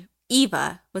 And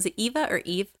Eva. Was it Eva or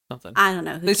Eve? Something. I don't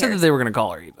know. Who They said that cares? they were going to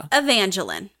call her Eva.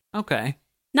 Evangeline. Okay.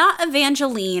 Not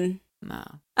Evangeline. No.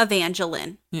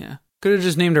 Evangeline. Yeah. Could have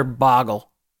just named her Boggle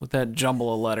with that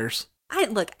jumble of letters. I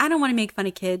don't want to make fun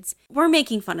of kids. We're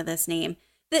making fun of this name.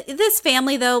 This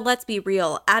family, though, let's be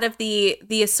real. Out of the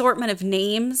assortment of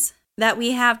names that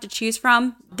we have to choose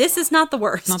from, this is not the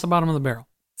worst. Not the bottom of the barrel.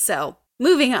 So,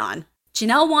 moving on.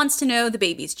 Janelle wants to know the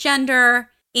baby's gender,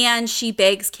 and she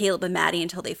begs Caleb and Maddie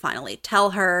until they finally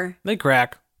tell her. They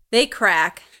crack. They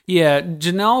crack. Yeah,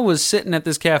 Janelle was sitting at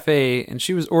this cafe, and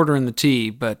she was ordering the tea,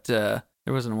 but there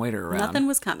wasn't a waiter around. Nothing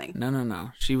was coming.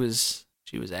 No. She was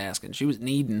asking. She was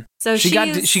needing. So she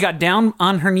got down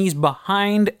on her knees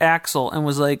behind Axel and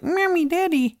was like, "Mommy,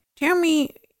 Daddy, tell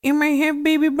me, am I have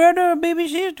baby brother or baby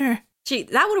sister?"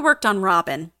 That would have worked on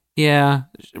Robin. Yeah,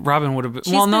 Robin would have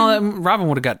been. Robin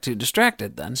would have got too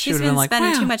distracted then. She She's would have been been like,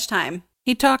 spending "Wow, too much time.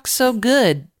 he talks so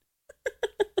good."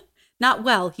 Not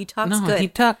well. He talks No, good. he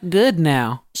talked good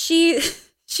now. She's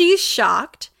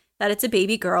shocked that it's a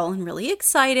baby girl and really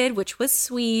excited, which was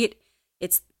sweet.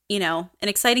 It's, an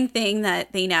exciting thing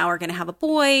that they now are going to have a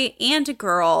boy and a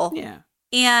girl. Yeah.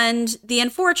 And the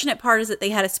unfortunate part is that they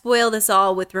had to spoil this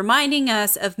all with reminding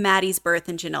us of Maddie's birth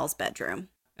in Janelle's bedroom.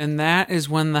 And that is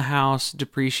when the house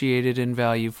depreciated in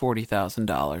value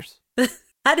 $40,000.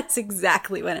 That is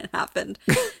exactly when it happened.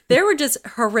 There were just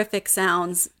horrific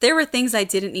sounds. There were things I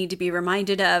didn't need to be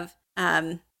reminded of.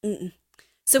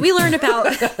 So we learn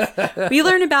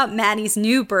about Maddie's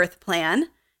new birth plan,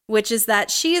 which is that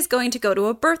she is going to go to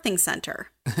a birthing center.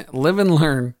 Live and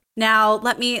learn. Now,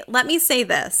 let me say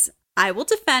this. I will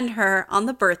defend her on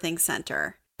the birthing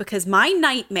center because my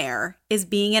nightmare is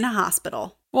being in a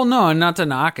hospital. Well, no, and not to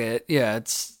knock it. Yeah,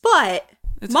 But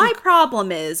It's my like-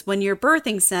 problem is when your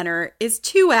birthing center is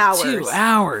 2 hours. 2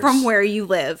 hours. From where you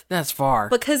live. That's far.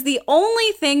 Because the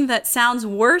only thing that sounds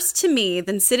worse to me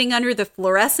than sitting under the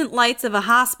fluorescent lights of a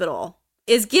hospital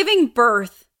is giving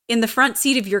birth in the front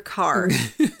seat of your car.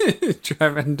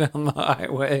 Driving down the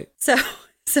highway. So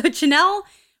Janelle,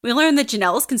 we learned that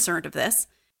Janelle is concerned of this.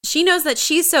 She knows that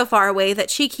she's so far away that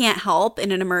she can't help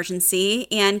in an emergency,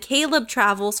 and Caleb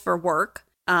travels for work.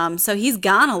 So he's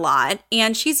gone a lot,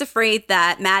 and she's afraid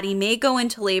that Maddie may go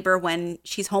into labor when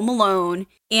she's home alone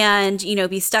and,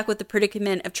 be stuck with the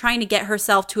predicament of trying to get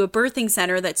herself to a birthing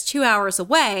center that's 2 hours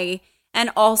away and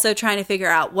also trying to figure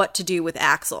out what to do with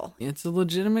Axel. It's a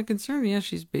legitimate concern. Yeah,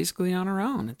 she's basically on her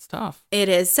own. It's tough. It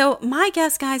is. So my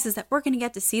guess, guys, is that we're going to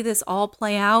get to see this all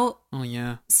play out. Oh,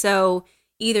 yeah. So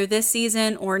either this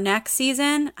season or next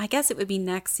season. I guess it would be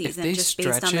next season, they just based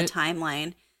stretch on the it,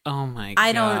 timeline. Oh, my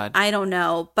I God. don't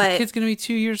know, The but kid's going to be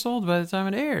 2 years old by the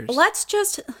time it airs. let's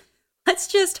just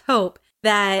hope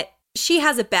that she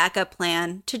has a backup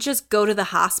plan to just go to the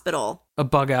hospital. A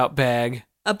bug-out bag.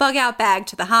 A bug-out bag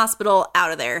to the hospital,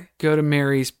 out of there. Go to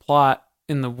Mary's plot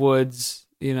in the woods,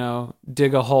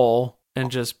 dig a hole,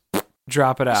 and just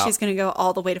drop it out. She's going to go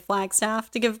all the way to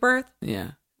Flagstaff to give birth?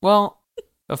 Yeah. Well,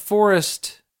 a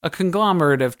forest, a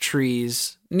conglomerate of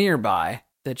trees nearby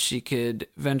that she could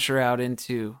venture out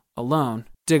into alone,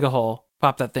 dig a hole,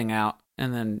 pop that thing out,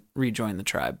 and then rejoin the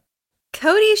tribe.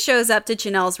 Cody shows up to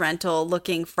Janelle's rental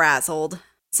looking frazzled,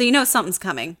 so you know something's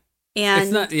coming. And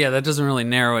it's not, that doesn't really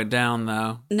narrow it down,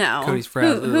 though. No. Cody's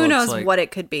frazzled. Who knows like what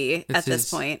it could be at this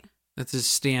point? That's his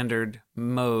standard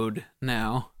mode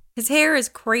now. His hair is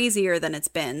crazier than it's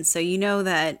been, so you know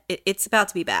that it's about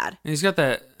to be bad. And he's got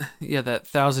that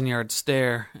 1,000-yard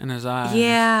stare in his eyes.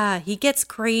 Yeah, he gets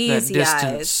crazy that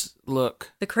distance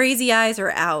look. The crazy eyes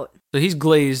are out. So he's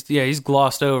glazed. Yeah, he's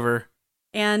glossed over.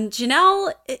 And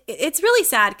Janelle, it's really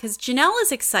sad because Janelle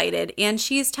is excited and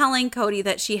she's telling Cody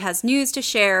that she has news to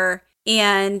share.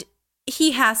 And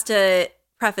he has to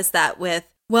preface that with,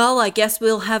 well, I guess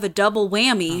we'll have a double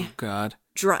whammy. Oh, God.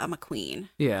 Drama queen.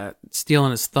 Yeah,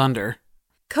 stealing his thunder.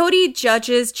 Cody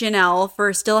judges Janelle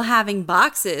for still having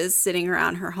boxes sitting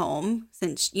around her home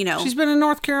since, She's been in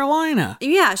North Carolina.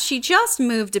 Yeah, she just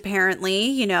moved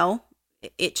apparently,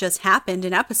 It just happened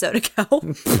an episode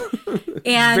ago.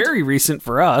 And very recent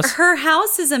for us. Her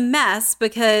house is a mess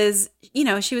because,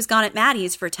 she was gone at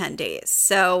Maddie's for 10 days.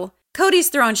 So Cody's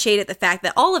throwing shade at the fact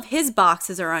that all of his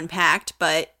boxes are unpacked,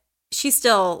 but she's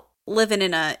still living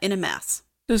in a mess.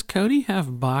 Does Cody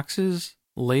have boxes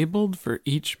labeled for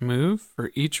each move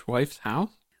for each wife's house?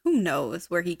 Who knows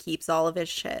where he keeps all of his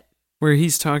shit? Where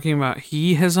he's talking about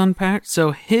he has unpacked?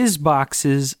 So his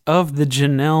boxes of the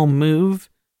Janelle move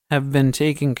have been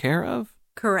taken care of?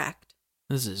 Correct.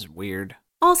 This is weird.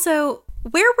 Also,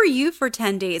 where were you for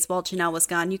 10 days while Janelle was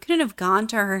gone? You couldn't have gone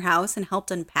to her house and helped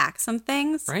unpack some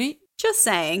things? Right? Just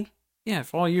saying. Yeah,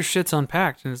 if all your shit's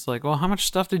unpacked and it's like, well, how much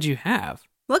stuff did you have?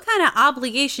 What kind of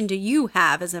obligation do you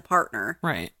have as a partner?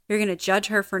 Right. You're going to judge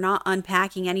her for not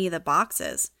unpacking any of the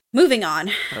boxes. Moving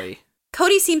on. Right.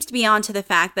 Cody seems to be on to the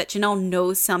fact that Janelle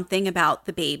knows something about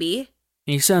the baby.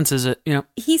 He senses it,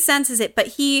 He senses it, but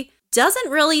he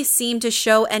doesn't really seem to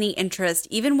show any interest,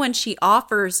 even when she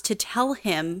offers to tell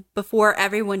him before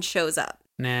everyone shows up.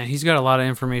 Nah, he's got a lot of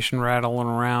information rattling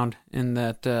around in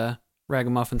that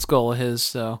ragamuffin skull of his,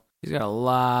 so he's got a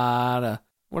lot of,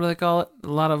 what do they call it? A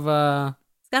lot of,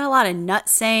 He's got a lot of nut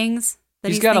sayings that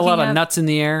he's got a lot of nuts in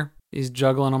the air. He's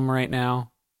juggling them right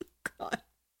now. God.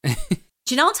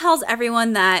 Janelle tells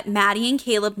everyone that Maddie and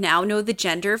Caleb now know the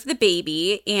gender of the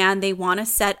baby and they want to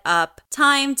set up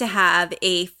time to have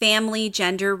a family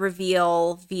gender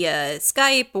reveal via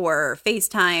Skype or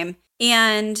FaceTime.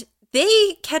 And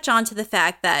they catch on to the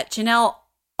fact that Janelle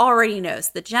already knows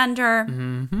the gender.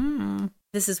 Mm-hmm.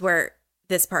 This is where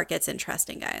this part gets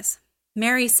interesting, guys.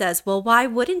 Mary says, well, why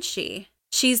wouldn't she?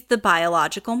 She's the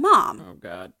biological mom. Oh,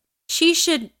 God. She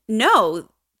should know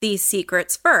these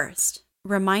secrets first.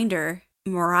 Reminder,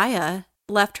 Mariah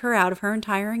left her out of her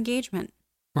entire engagement.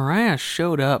 Mariah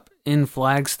showed up in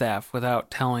Flagstaff without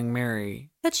telling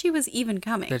Mary that she was even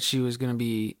coming. That she was going to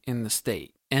be in the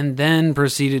state. And then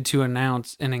proceeded to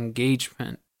announce an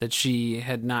engagement that she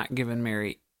had not given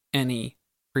Mary any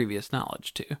previous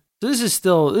knowledge to. So this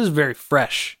is very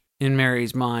fresh in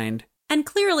Mary's mind. And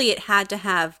clearly it had to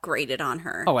have grated on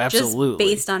her. Oh, absolutely. Just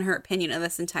based on her opinion of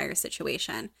this entire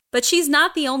situation. But she's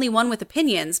not the only one with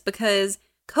opinions because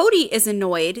Cody is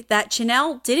annoyed that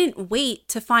Janelle didn't wait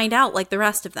to find out like the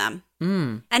rest of them.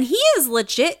 Mm. And he is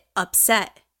legit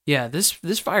upset. Yeah, this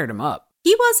fired him up.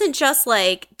 He wasn't just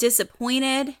like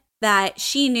disappointed that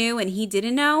she knew and he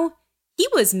didn't know. He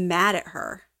was mad at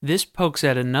her. This pokes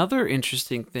at another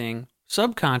interesting thing,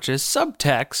 subconscious,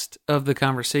 subtext of the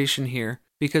conversation here.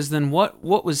 Because then what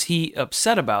was he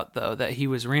upset about, though, that he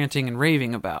was ranting and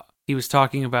raving about? He was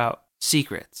talking about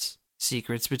secrets.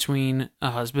 Secrets between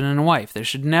a husband and a wife. There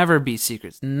should never be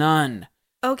secrets. None.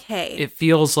 Okay. It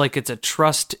feels like it's a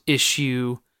trust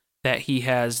issue that he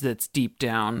has that's deep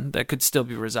down that could still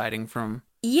be residing from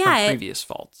previous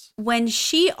faults. When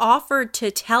she offered to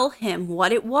tell him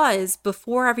what it was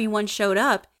before everyone showed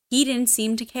up, he didn't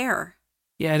seem to care.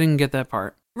 Yeah, I didn't get that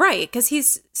part. Right, because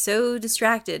he's so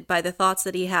distracted by the thoughts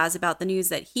that he has about the news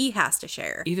that he has to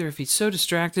share. Either if he's so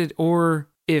distracted or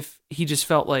if he just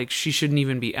felt like she shouldn't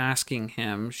even be asking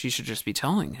him, she should just be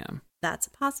telling him. That's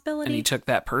a possibility. And he took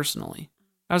that personally.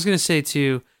 I was going to say,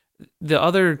 too, the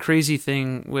other crazy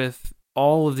thing with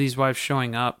all of these wives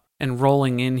showing up and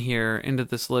rolling in here into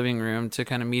this living room to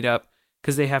kind of meet up,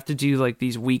 because they have to do like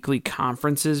these weekly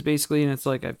conferences, basically. And it's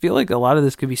like, I feel like a lot of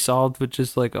this could be solved with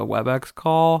just like a WebEx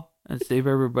call. And save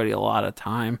everybody a lot of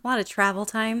time. A lot of travel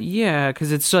time. Yeah,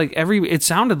 because it's like it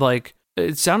sounded like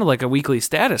a weekly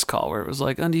status call where it was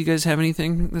like, oh, do you guys have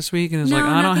anything this week? And it's no, like,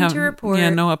 I don't have to report. Yeah,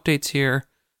 no updates here.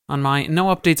 no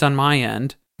updates on my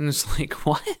end. And it's like,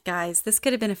 what? Guys, this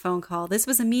could have been a phone call. This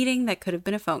was a meeting that could have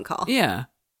been a phone call. Yeah,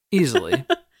 easily.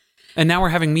 And now we're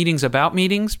having meetings about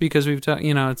meetings because we've talked,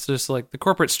 it's just like the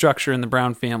corporate structure in the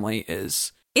Brown family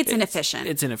is... It's inefficient.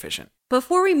 It's inefficient.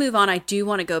 Before we move on, I do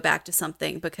want to go back to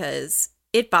something because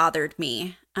it bothered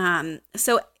me.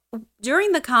 So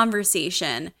during the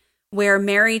conversation where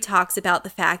Mary talks about the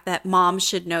fact that mom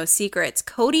should know secrets,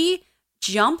 Cody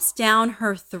jumps down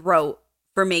her throat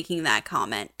for making that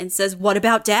comment and says, "What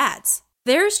about dads?"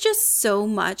 There's just so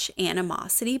much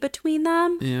animosity between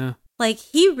them. Yeah. Like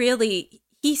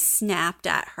he snapped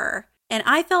at her. And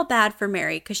I felt bad for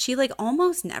Mary because she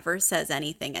almost never says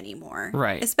anything anymore.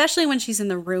 Right. Especially when she's in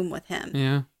the room with him.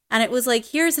 Yeah. And it was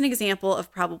here's an example of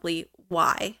probably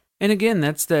why. And again,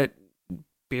 that's that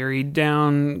buried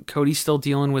down, Cody's still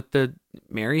dealing with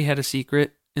Mary had a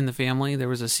secret in the family. There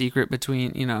was a secret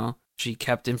between, she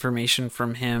kept information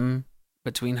from him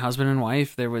between husband and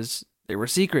wife. There were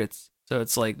secrets. So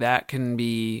it's that can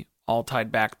be all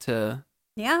tied back to...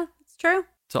 Yeah, it's true.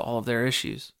 To all of their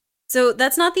issues. So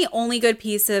that's not the only good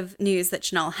piece of news that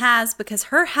Janelle has because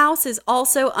her house is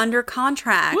also under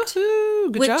contract.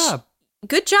 Woohoo! Good job.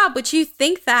 Good job, which you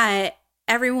think that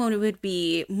everyone would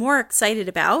be more excited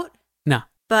about. No.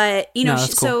 But, cool.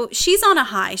 So she's on a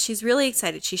high. She's really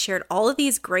excited. She shared all of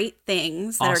these great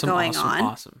things that are going on.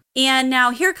 Awesome. And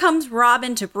now here comes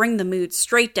Robin to bring the mood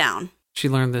straight down. She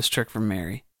learned this trick from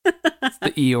Mary. It's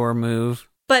the Eeyore move.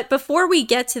 But before we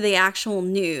get to the actual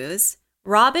news,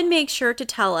 Robin makes sure to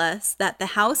tell us that the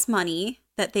house money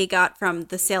that they got from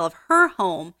the sale of her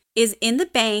home is in the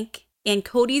bank, and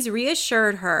Cody's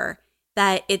reassured her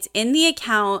that it's in the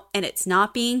account and it's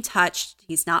not being touched.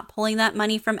 He's not pulling that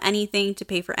money from anything to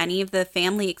pay for any of the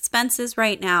family expenses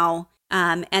right now,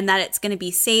 and that it's going to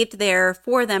be saved there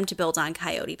for them to build on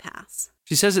Coyote Pass.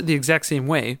 She says it the exact same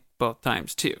way both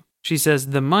times, too. She says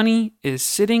the money is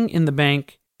sitting in the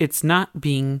bank. It's not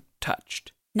being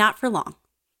touched. Not for long.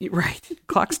 Right.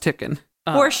 Clock's ticking.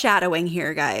 Foreshadowing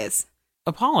here, guys.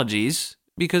 Apologies,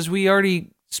 because we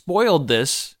already spoiled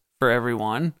this for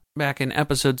everyone back in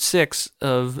episode 6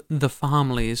 of The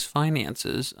Family's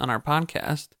Finances on our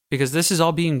podcast, because this is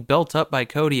all being built up by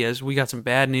Cody as we got some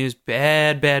bad news,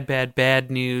 bad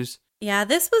news. Yeah,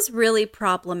 this was really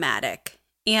problematic.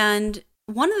 And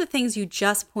one of the things you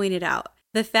just pointed out,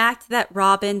 the fact that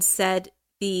Robin said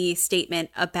the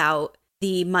statement about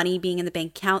the money being in the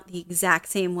bank account the exact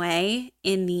same way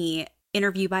in the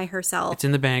interview by herself. It's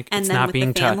in the bank. And it's then not with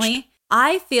being the family, touched.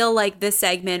 I feel like this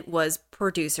segment was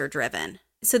producer driven.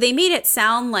 So they made it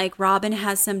sound like Robin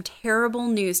has some terrible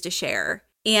news to share.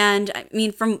 And I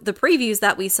mean, from the previews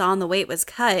that we saw on The Way It Was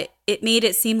Cut, it made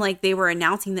it seem like they were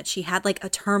announcing that she had a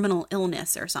terminal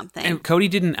illness or something. And Cody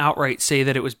didn't outright say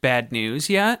that it was bad news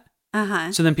yet.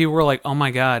 Uh-huh. So then people were like, oh my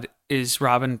God, is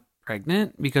Robin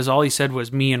pregnant? Because all he said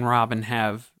was me and Robin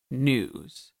have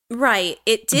news. Right.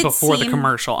 It did before seem, the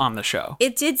commercial on the show.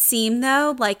 It did seem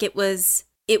though like it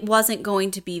wasn't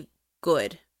going to be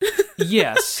good.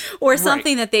 Yes. Or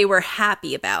something that they were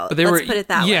happy about. But Let's put it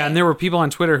that way. Yeah, and there were people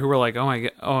on Twitter who were like, oh my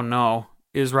God, oh no,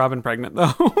 is Robin pregnant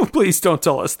though? Please don't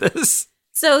tell us this.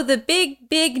 So the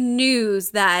big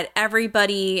news that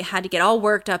everybody had to get all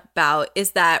worked up about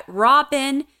is that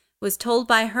Robin was told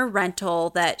by her rental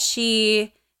that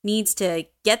she needs to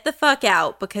get the fuck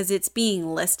out because it's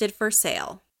being listed for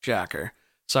sale. Shocker.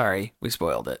 Sorry, we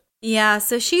spoiled it. Yeah,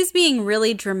 so she's being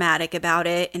really dramatic about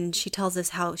it, and she tells us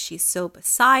how she's so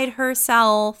beside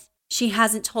herself. She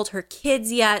hasn't told her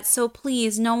kids yet, so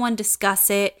please, no one discuss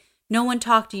it. No one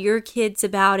talk to your kids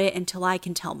about it until I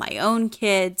can tell my own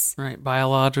kids. Right,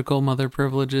 biological mother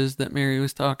privileges that Mary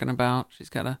was talking about. She's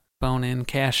got to bone in,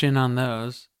 cash in on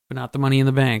those, but not the money in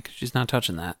the bank. She's not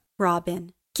touching that.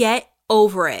 Robin, get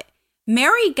over it.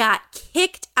 Mary got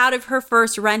kicked out of her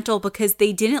first rental because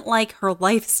they didn't like her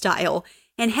lifestyle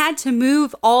and had to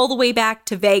move all the way back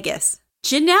to Vegas.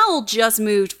 Janelle just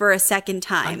moved for a second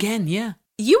time. Again, yeah.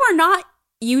 You are not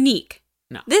unique.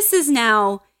 No. This is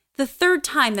now the third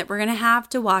time that we're going to have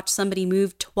to watch somebody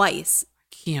move twice.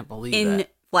 Can't believe in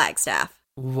that. Flagstaff.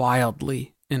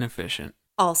 Wildly inefficient.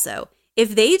 Also,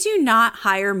 if they do not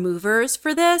hire movers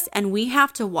for this and we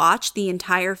have to watch the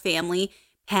entire family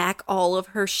pack all of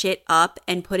her shit up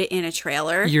and put it in a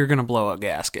trailer, you're going to blow a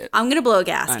gasket. I'm going to blow a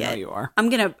gasket. I know you are. I'm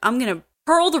going to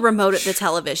hurl the remote at the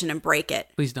television and break it.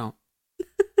 Please don't.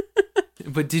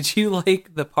 But did you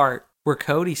like the part where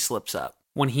Cody slips up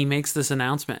when he makes this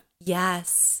announcement?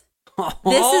 Yes.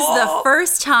 This is the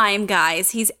first time,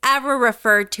 guys, he's ever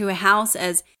referred to a house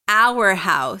as our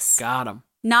house. Got him.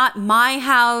 Not my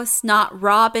house, not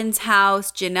Robin's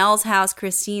house, Janelle's house,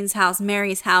 Christine's house,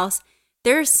 Mary's house.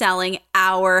 They're selling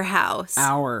our house.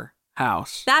 Our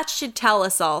house. That should tell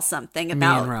us all something Me and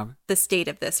about Rob. the state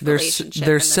of this They're relationship.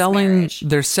 they're and this selling marriage.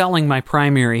 they're selling my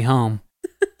primary home.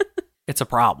 It's a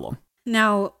problem.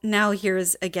 Now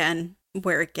here's again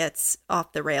where it gets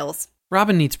off the rails.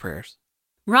 Robin needs prayers.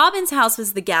 Robin's house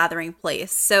was the gathering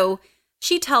place, so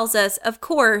she tells us, of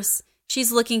course,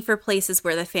 she's looking for places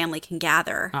where the family can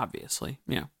gather. Obviously,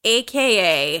 yeah.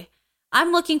 AKA,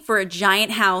 I'm looking for a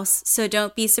giant house, so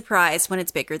don't be surprised when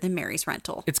it's bigger than Mary's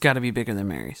rental. It's got to be bigger than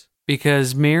Mary's.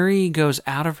 Because Mary goes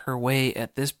out of her way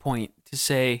at this point to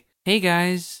say, hey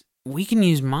guys, we can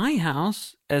use my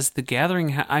house as the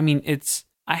gathering. I mean,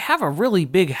 I have a really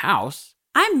big house.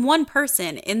 I'm one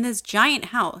person in this giant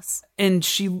house. And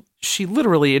she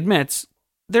literally admits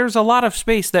there's a lot of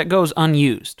space that goes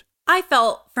unused. I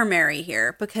felt for Mary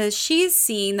here because she's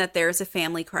seeing that there's a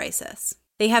family crisis.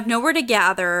 They have nowhere to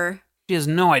gather. She has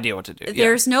no idea what to do.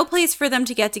 There's no place for them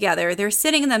to get together. They're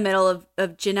sitting in the middle of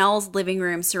Janelle's living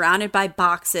room surrounded by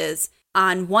boxes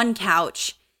on one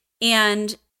couch.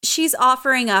 And she's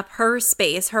offering up her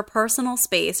space, her personal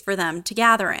space for them to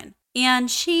gather in.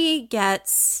 And she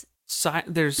gets...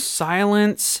 There's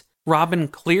silence. Robin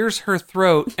clears her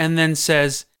throat and then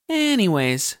says,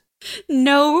 anyways.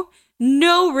 No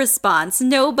response.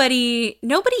 Nobody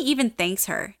even thanks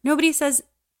her. Nobody says,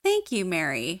 thank you,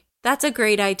 Mary. That's a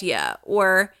great idea.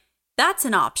 Or that's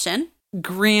an option.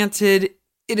 Granted,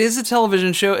 it is a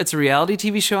television show. It's a reality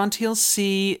TV show on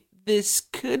TLC. This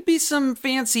could be some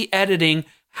fancy editing.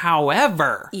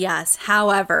 However. Yes,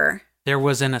 however. There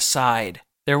was an aside.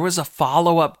 There was a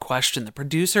follow-up question. The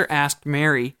producer asked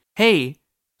Mary, hey,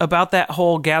 about that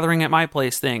whole gathering at my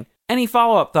place thing. Any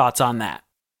follow-up thoughts on that?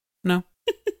 No.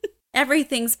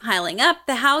 Everything's piling up.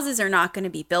 The houses are not going to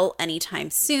be built anytime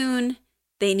soon.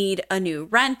 They need a new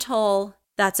rental.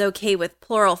 That's okay with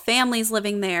plural families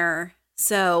living there.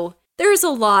 So there's a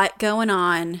lot going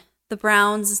on. The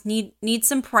Browns need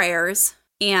some prayers,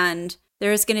 and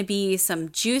there's going to be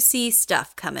some juicy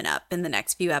stuff coming up in the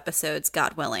next few episodes,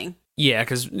 God willing. Yeah,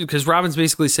 because Robin's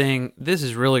basically saying, this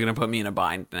is really going to put me in a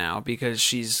bind now, because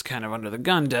she's kind of under the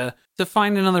gun to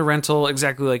find another rental,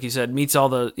 exactly like you said, meets all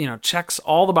the, checks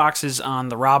all the boxes on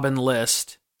the Robin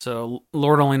list. So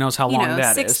Lord only knows how long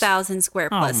that 6,000 square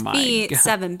plus feet,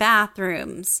 7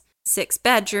 bathrooms, 6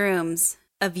 bedrooms,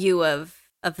 a view of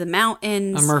the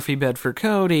mountains. A Murphy bed for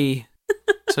Cody,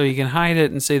 so he can hide it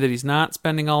and say that he's not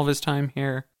spending all of his time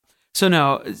here. So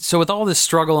with all this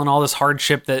struggle and all this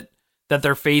hardship that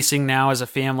they're facing now as a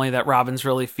family that Robin's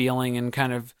really feeling and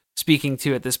kind of speaking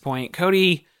to at this point,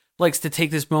 Cody likes to take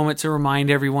this moment to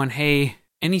remind everyone, hey,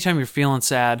 anytime you're feeling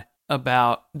sad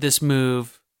about this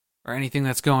move or anything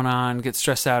that's going on, get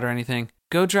stressed out or anything,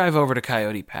 go drive over to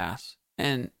Coyote Pass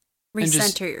and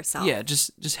recenter yourself. Yeah,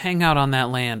 just hang out on that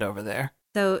land over there.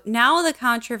 So now the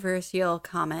controversial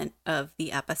comment of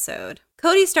the episode.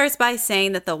 Cody starts by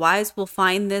saying that the wives will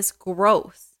find this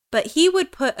gross, but he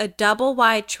would put a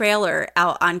double-wide trailer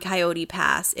out on Coyote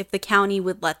Pass if the county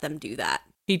would let them do that.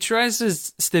 He tries to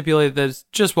stipulate that it's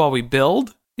just while we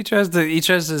build. He tries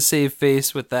to save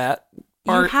face with that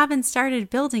part. You haven't started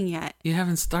building yet. You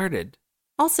haven't started.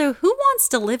 Also, who wants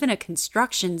to live in a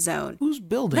construction zone? Who's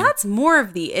building? That's more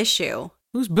of the issue.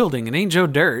 Who's building? It ain't Joe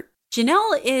Dirt.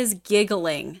 Janelle is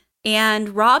giggling, and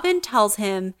Robin tells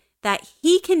him that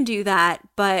he can do that,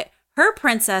 but her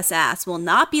princess ass will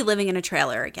not be living in a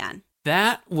trailer again.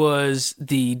 That was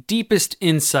the deepest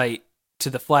insight to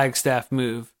the Flagstaff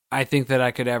move I think that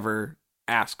I could ever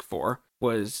ask for,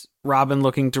 was Robin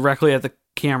looking directly at the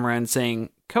camera and saying,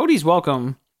 Cody's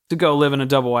welcome to go live in a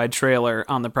double-wide trailer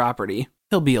on the property.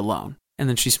 He'll be alone. And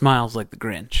then she smiles like the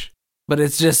Grinch. But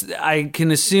it's just, I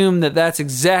can assume that that's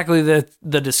exactly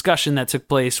the discussion that took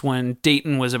place when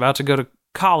Dayton was about to go to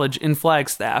college in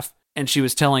Flagstaff, and she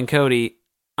was telling Cody,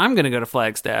 I'm going to go to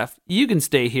Flagstaff. You can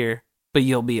stay here, but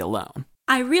you'll be alone.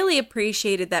 I really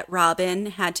appreciated that Robin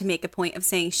had to make a point of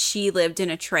saying she lived in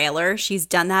a trailer. She's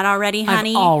done that already,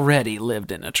 honey. I've already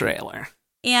lived in a trailer.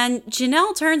 And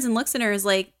Janelle turns and looks at her and is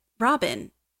like,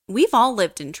 Robin, we've all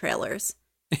lived in trailers.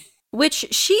 Which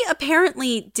she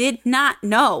apparently did not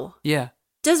know. Yeah.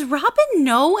 Does Robin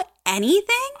know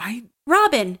anything?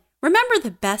 Robin, remember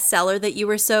the bestseller that you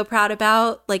were so proud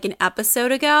about like an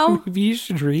episode ago? Maybe you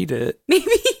should read it.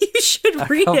 Maybe you should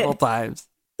read it. A couple times.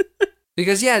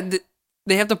 Because, yeah,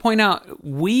 they have to point out,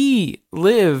 we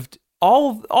lived,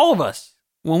 all of us,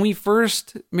 when we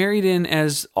first married in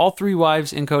as all 3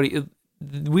 wives and Cody,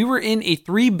 we were in a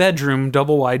 3-bedroom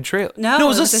double-wide trailer. No, it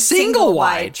was a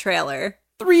single-wide trailer.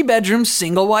 3-bedroom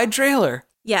single-wide trailer.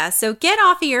 Yeah, so get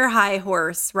off of your high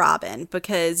horse, Robin,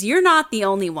 because you're not the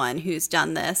only one who's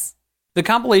done this. the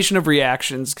compilation of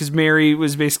reactions, because Mary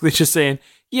was basically just saying,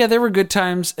 yeah, there were good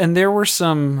times and there were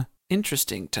some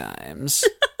interesting times.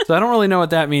 So I don't really know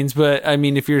what that means, but I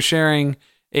mean, if you're sharing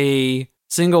a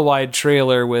single wide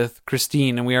trailer with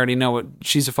Christine, and we already know what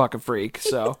she's a fucking freak.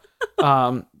 So,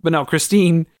 but no,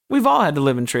 Christine, we've all had to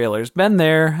live in trailers. Been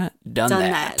there, done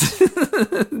that.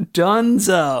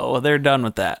 Donezo. They're done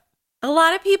with that. A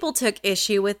lot of people took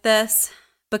issue with this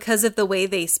because of the way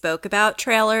they spoke about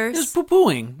trailers. Just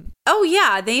poo-pooing. Oh,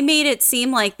 yeah. They made it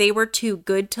seem like they were too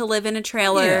good to live in a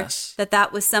trailer. Yes.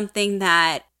 That was something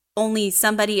that only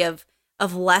somebody of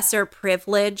lesser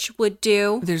privilege would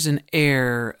do. There's an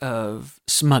air of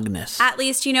smugness. At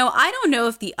least, I don't know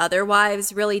if the other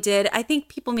wives really did. I think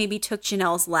people maybe took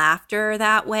Janelle's laughter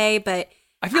that way, but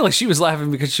I feel like she was laughing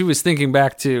because she was thinking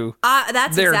back to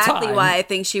that's their exactly time. why I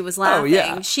think she was laughing. Oh,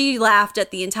 yeah. She laughed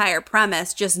at the entire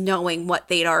premise, just knowing what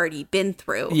they'd already been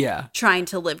through. Yeah. Trying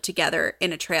to live together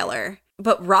in a trailer.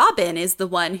 But Robin is the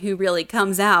one who really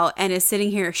comes out and is sitting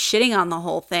here shitting on the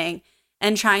whole thing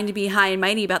and trying to be high and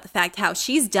mighty about the fact how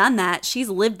she's done that. She's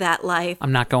lived that life.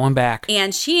 I'm not going back.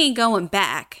 And she ain't going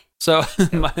back. So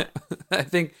I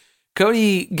think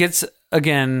Cody gets,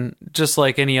 again, just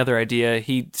like any other idea,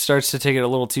 he starts to take it a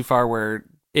little too far, where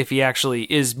if he actually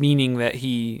is meaning that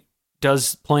he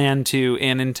does plan to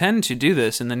and intend to do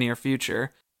this in the near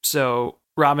future. So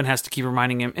Robin has to keep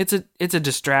reminding him it's a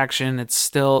distraction. There's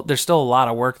still a lot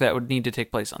of work that would need to take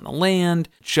place on the land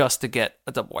just to get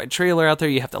a double wide trailer out there.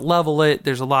 You have to level it.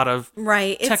 There's a lot of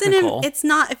technical. It's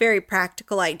not a very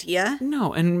practical idea.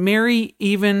 No, and Mary,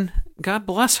 even, God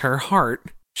bless her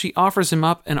heart, she offers him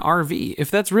up an RV.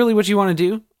 If that's really what you want to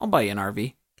do, I'll buy you an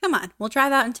RV. Come on, we'll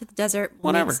drive out into the desert.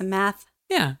 We'll Whatever. make some math.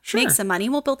 Yeah, sure. Make some money.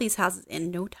 We'll build these houses in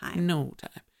no time.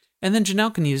 And then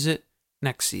Janelle can use it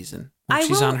next season when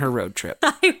she's on her road trip.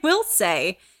 I will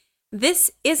say, this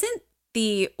isn't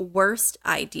the worst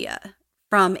idea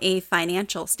from a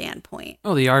financial standpoint.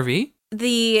 Oh, the RV?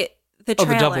 The trailer. Oh,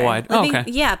 the double wide. Okay.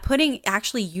 Yeah,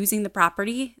 actually using the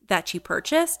property that she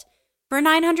purchased for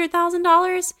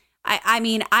 $900,000. I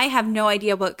mean, I have no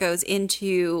idea what goes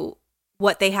into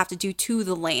what they have to do to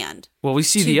the land. Well, we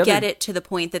see to the other, get it to the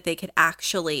point that they could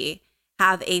actually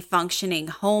have a functioning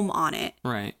home on it.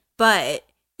 Right. But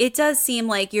it does seem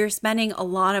like you're spending a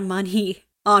lot of money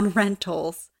on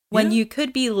rentals when you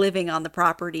could be living on the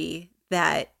property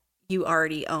that you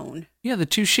already own. Yeah, the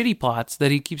two shitty plots that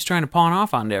he keeps trying to pawn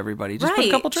off onto everybody. Just put a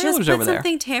couple trailers over there. Just put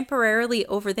something temporarily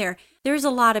over there. There's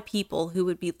a lot of people who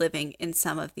would be living in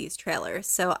some of these trailers.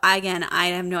 So again, I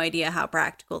have no idea how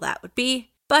practical that would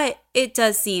be. But it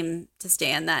does seem to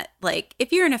stand that, like,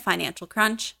 if you're in a financial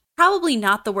crunch, probably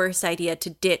not the worst idea to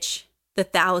ditch the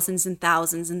thousands and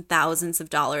thousands and thousands of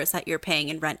dollars that you're paying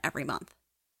in rent every month.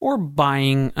 Or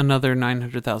buying another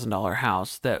 $900,000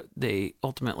 house that they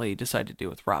ultimately decide to do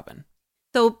with Robin.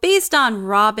 So based on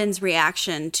Robin's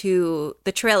reaction to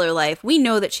the trailer life, we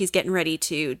know that she's getting ready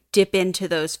to dip into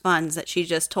those funds that she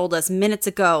just told us minutes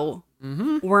ago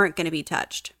weren't going to be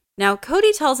touched. Now,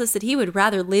 Cody tells us that he would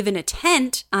rather live in a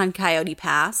tent on Coyote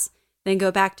Pass than go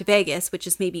back to Vegas, which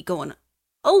is maybe going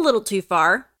a little too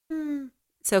far.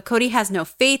 So Cody has no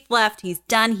faith left. He's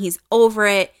done. He's over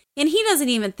it. And he doesn't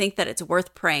even think that it's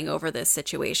worth praying over this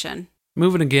situation.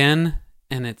 Moving again,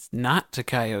 and it's not to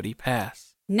Coyote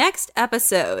Pass. Next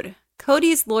episode,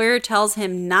 Cody's lawyer tells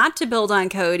him not to build on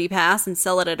Coyote Pass and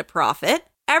sell it at a profit.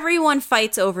 Everyone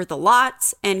fights over the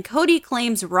lots, and Cody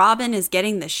claims Robin is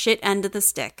getting the shit end of the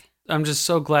stick. I'm just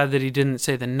so glad that he didn't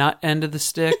say the nut end of the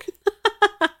stick,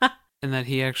 and that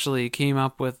he actually came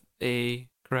up with a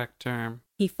correct term.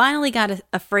 He finally got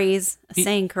a phrase,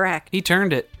 saying correct. He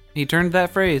turned it. He turned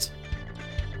that phrase.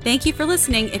 Thank you for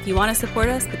listening. If you want to support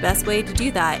us, the best way to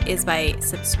do that is by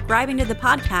subscribing to the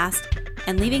podcast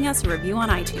and leaving us a review on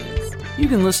iTunes. You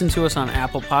can listen to us on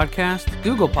Apple Podcasts,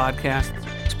 Google Podcasts,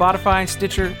 Spotify,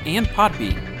 Stitcher, and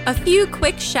Podbean. A few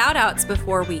quick shout outs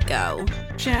before we go.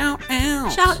 Shout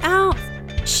out. Shout out.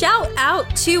 Shout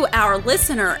out to our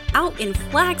listener out in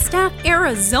Flagstaff,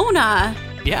 Arizona.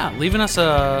 Yeah, leaving us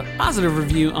a positive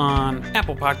review on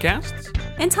Apple Podcasts.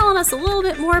 And telling us a little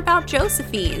bit more about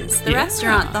Josephine's, the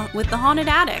restaurant with the haunted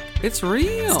attic. It's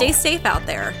real. Stay safe out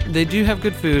there. They do have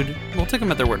good food. We'll take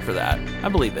them at their word for that. I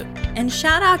believe it. And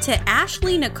shout out to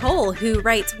Ashley Nicole, who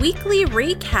writes weekly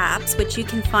recaps, which you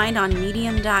can find on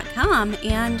medium.com,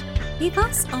 and gave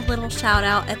us a little shout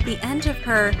out at the end of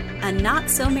her A Not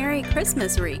So Merry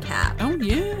Christmas recap. Oh,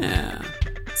 yeah.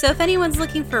 So if anyone's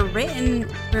looking for written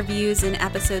reviews and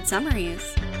episode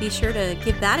summaries, be sure to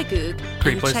give that a goog.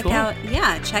 Great and place check to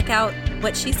out, check out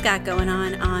what she's got going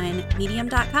on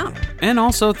medium.com. And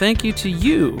also thank you to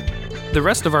you, the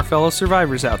rest of our fellow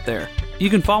survivors out there. You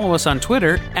can follow us on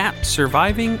Twitter at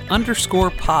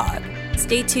surviving_pod.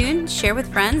 Stay tuned, share with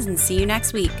friends, and see you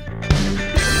next week.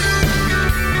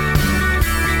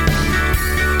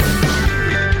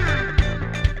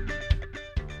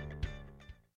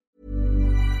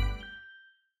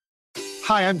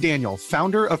 Hi, I'm Daniel,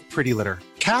 founder of Pretty Litter.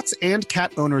 Cats and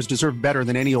cat owners deserve better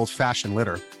than any old-fashioned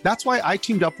litter. That's why I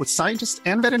teamed up with scientists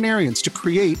and veterinarians to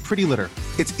create Pretty Litter.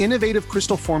 Its innovative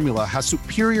crystal formula has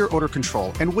superior odor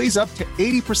control and weighs up to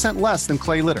 80% less than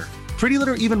clay litter. Pretty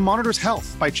Litter even monitors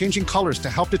health by changing colors to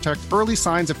help detect early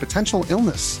signs of potential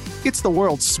illness. It's the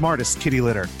world's smartest kitty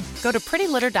litter. Go to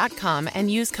prettylitter.com and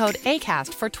use code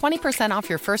ACAST for 20% off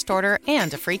your first order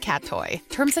and a free cat toy.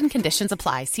 Terms and conditions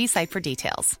apply. See site for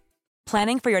details.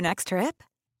 Planning for your next trip?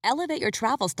 Elevate your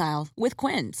travel style with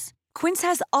Quince. Quince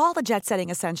has all the jet-setting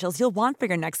essentials you'll want for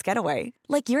your next getaway,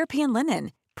 like European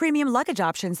linen, premium luggage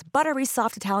options, buttery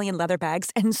soft Italian leather bags,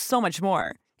 and so much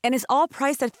more. And is all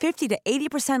priced at 50 to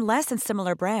 80% less than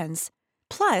similar brands.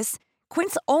 Plus,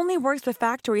 Quince only works with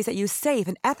factories that use safe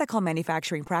and ethical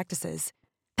manufacturing practices.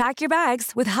 Pack your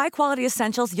bags with high-quality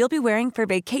essentials you'll be wearing for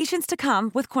vacations to come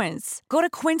with Quince. Go to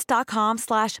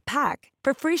quince.com/pack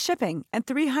for free shipping and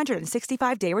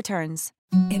 365-day returns.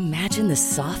 Imagine the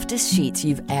softest sheets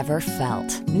you've ever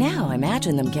felt. Now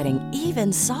imagine them getting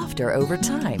even softer over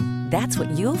time. That's what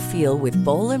you'll feel with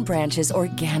Boll & Branch's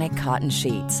organic cotton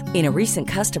sheets. In a recent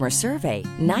customer survey,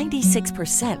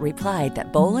 96% replied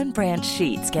that Boll & Branch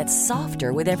sheets get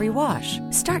softer with every wash.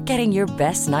 Start getting your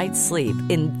best night's sleep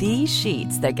in these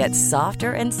sheets that get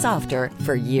softer and softer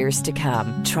for years to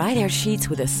come. Try their sheets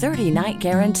with a 30-night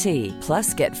guarantee.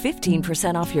 Plus, get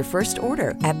 15% off your first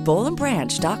order at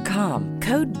bollandbranch.com.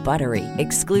 Code BUTTERY.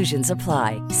 Exclusions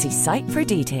apply. See site for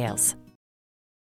details.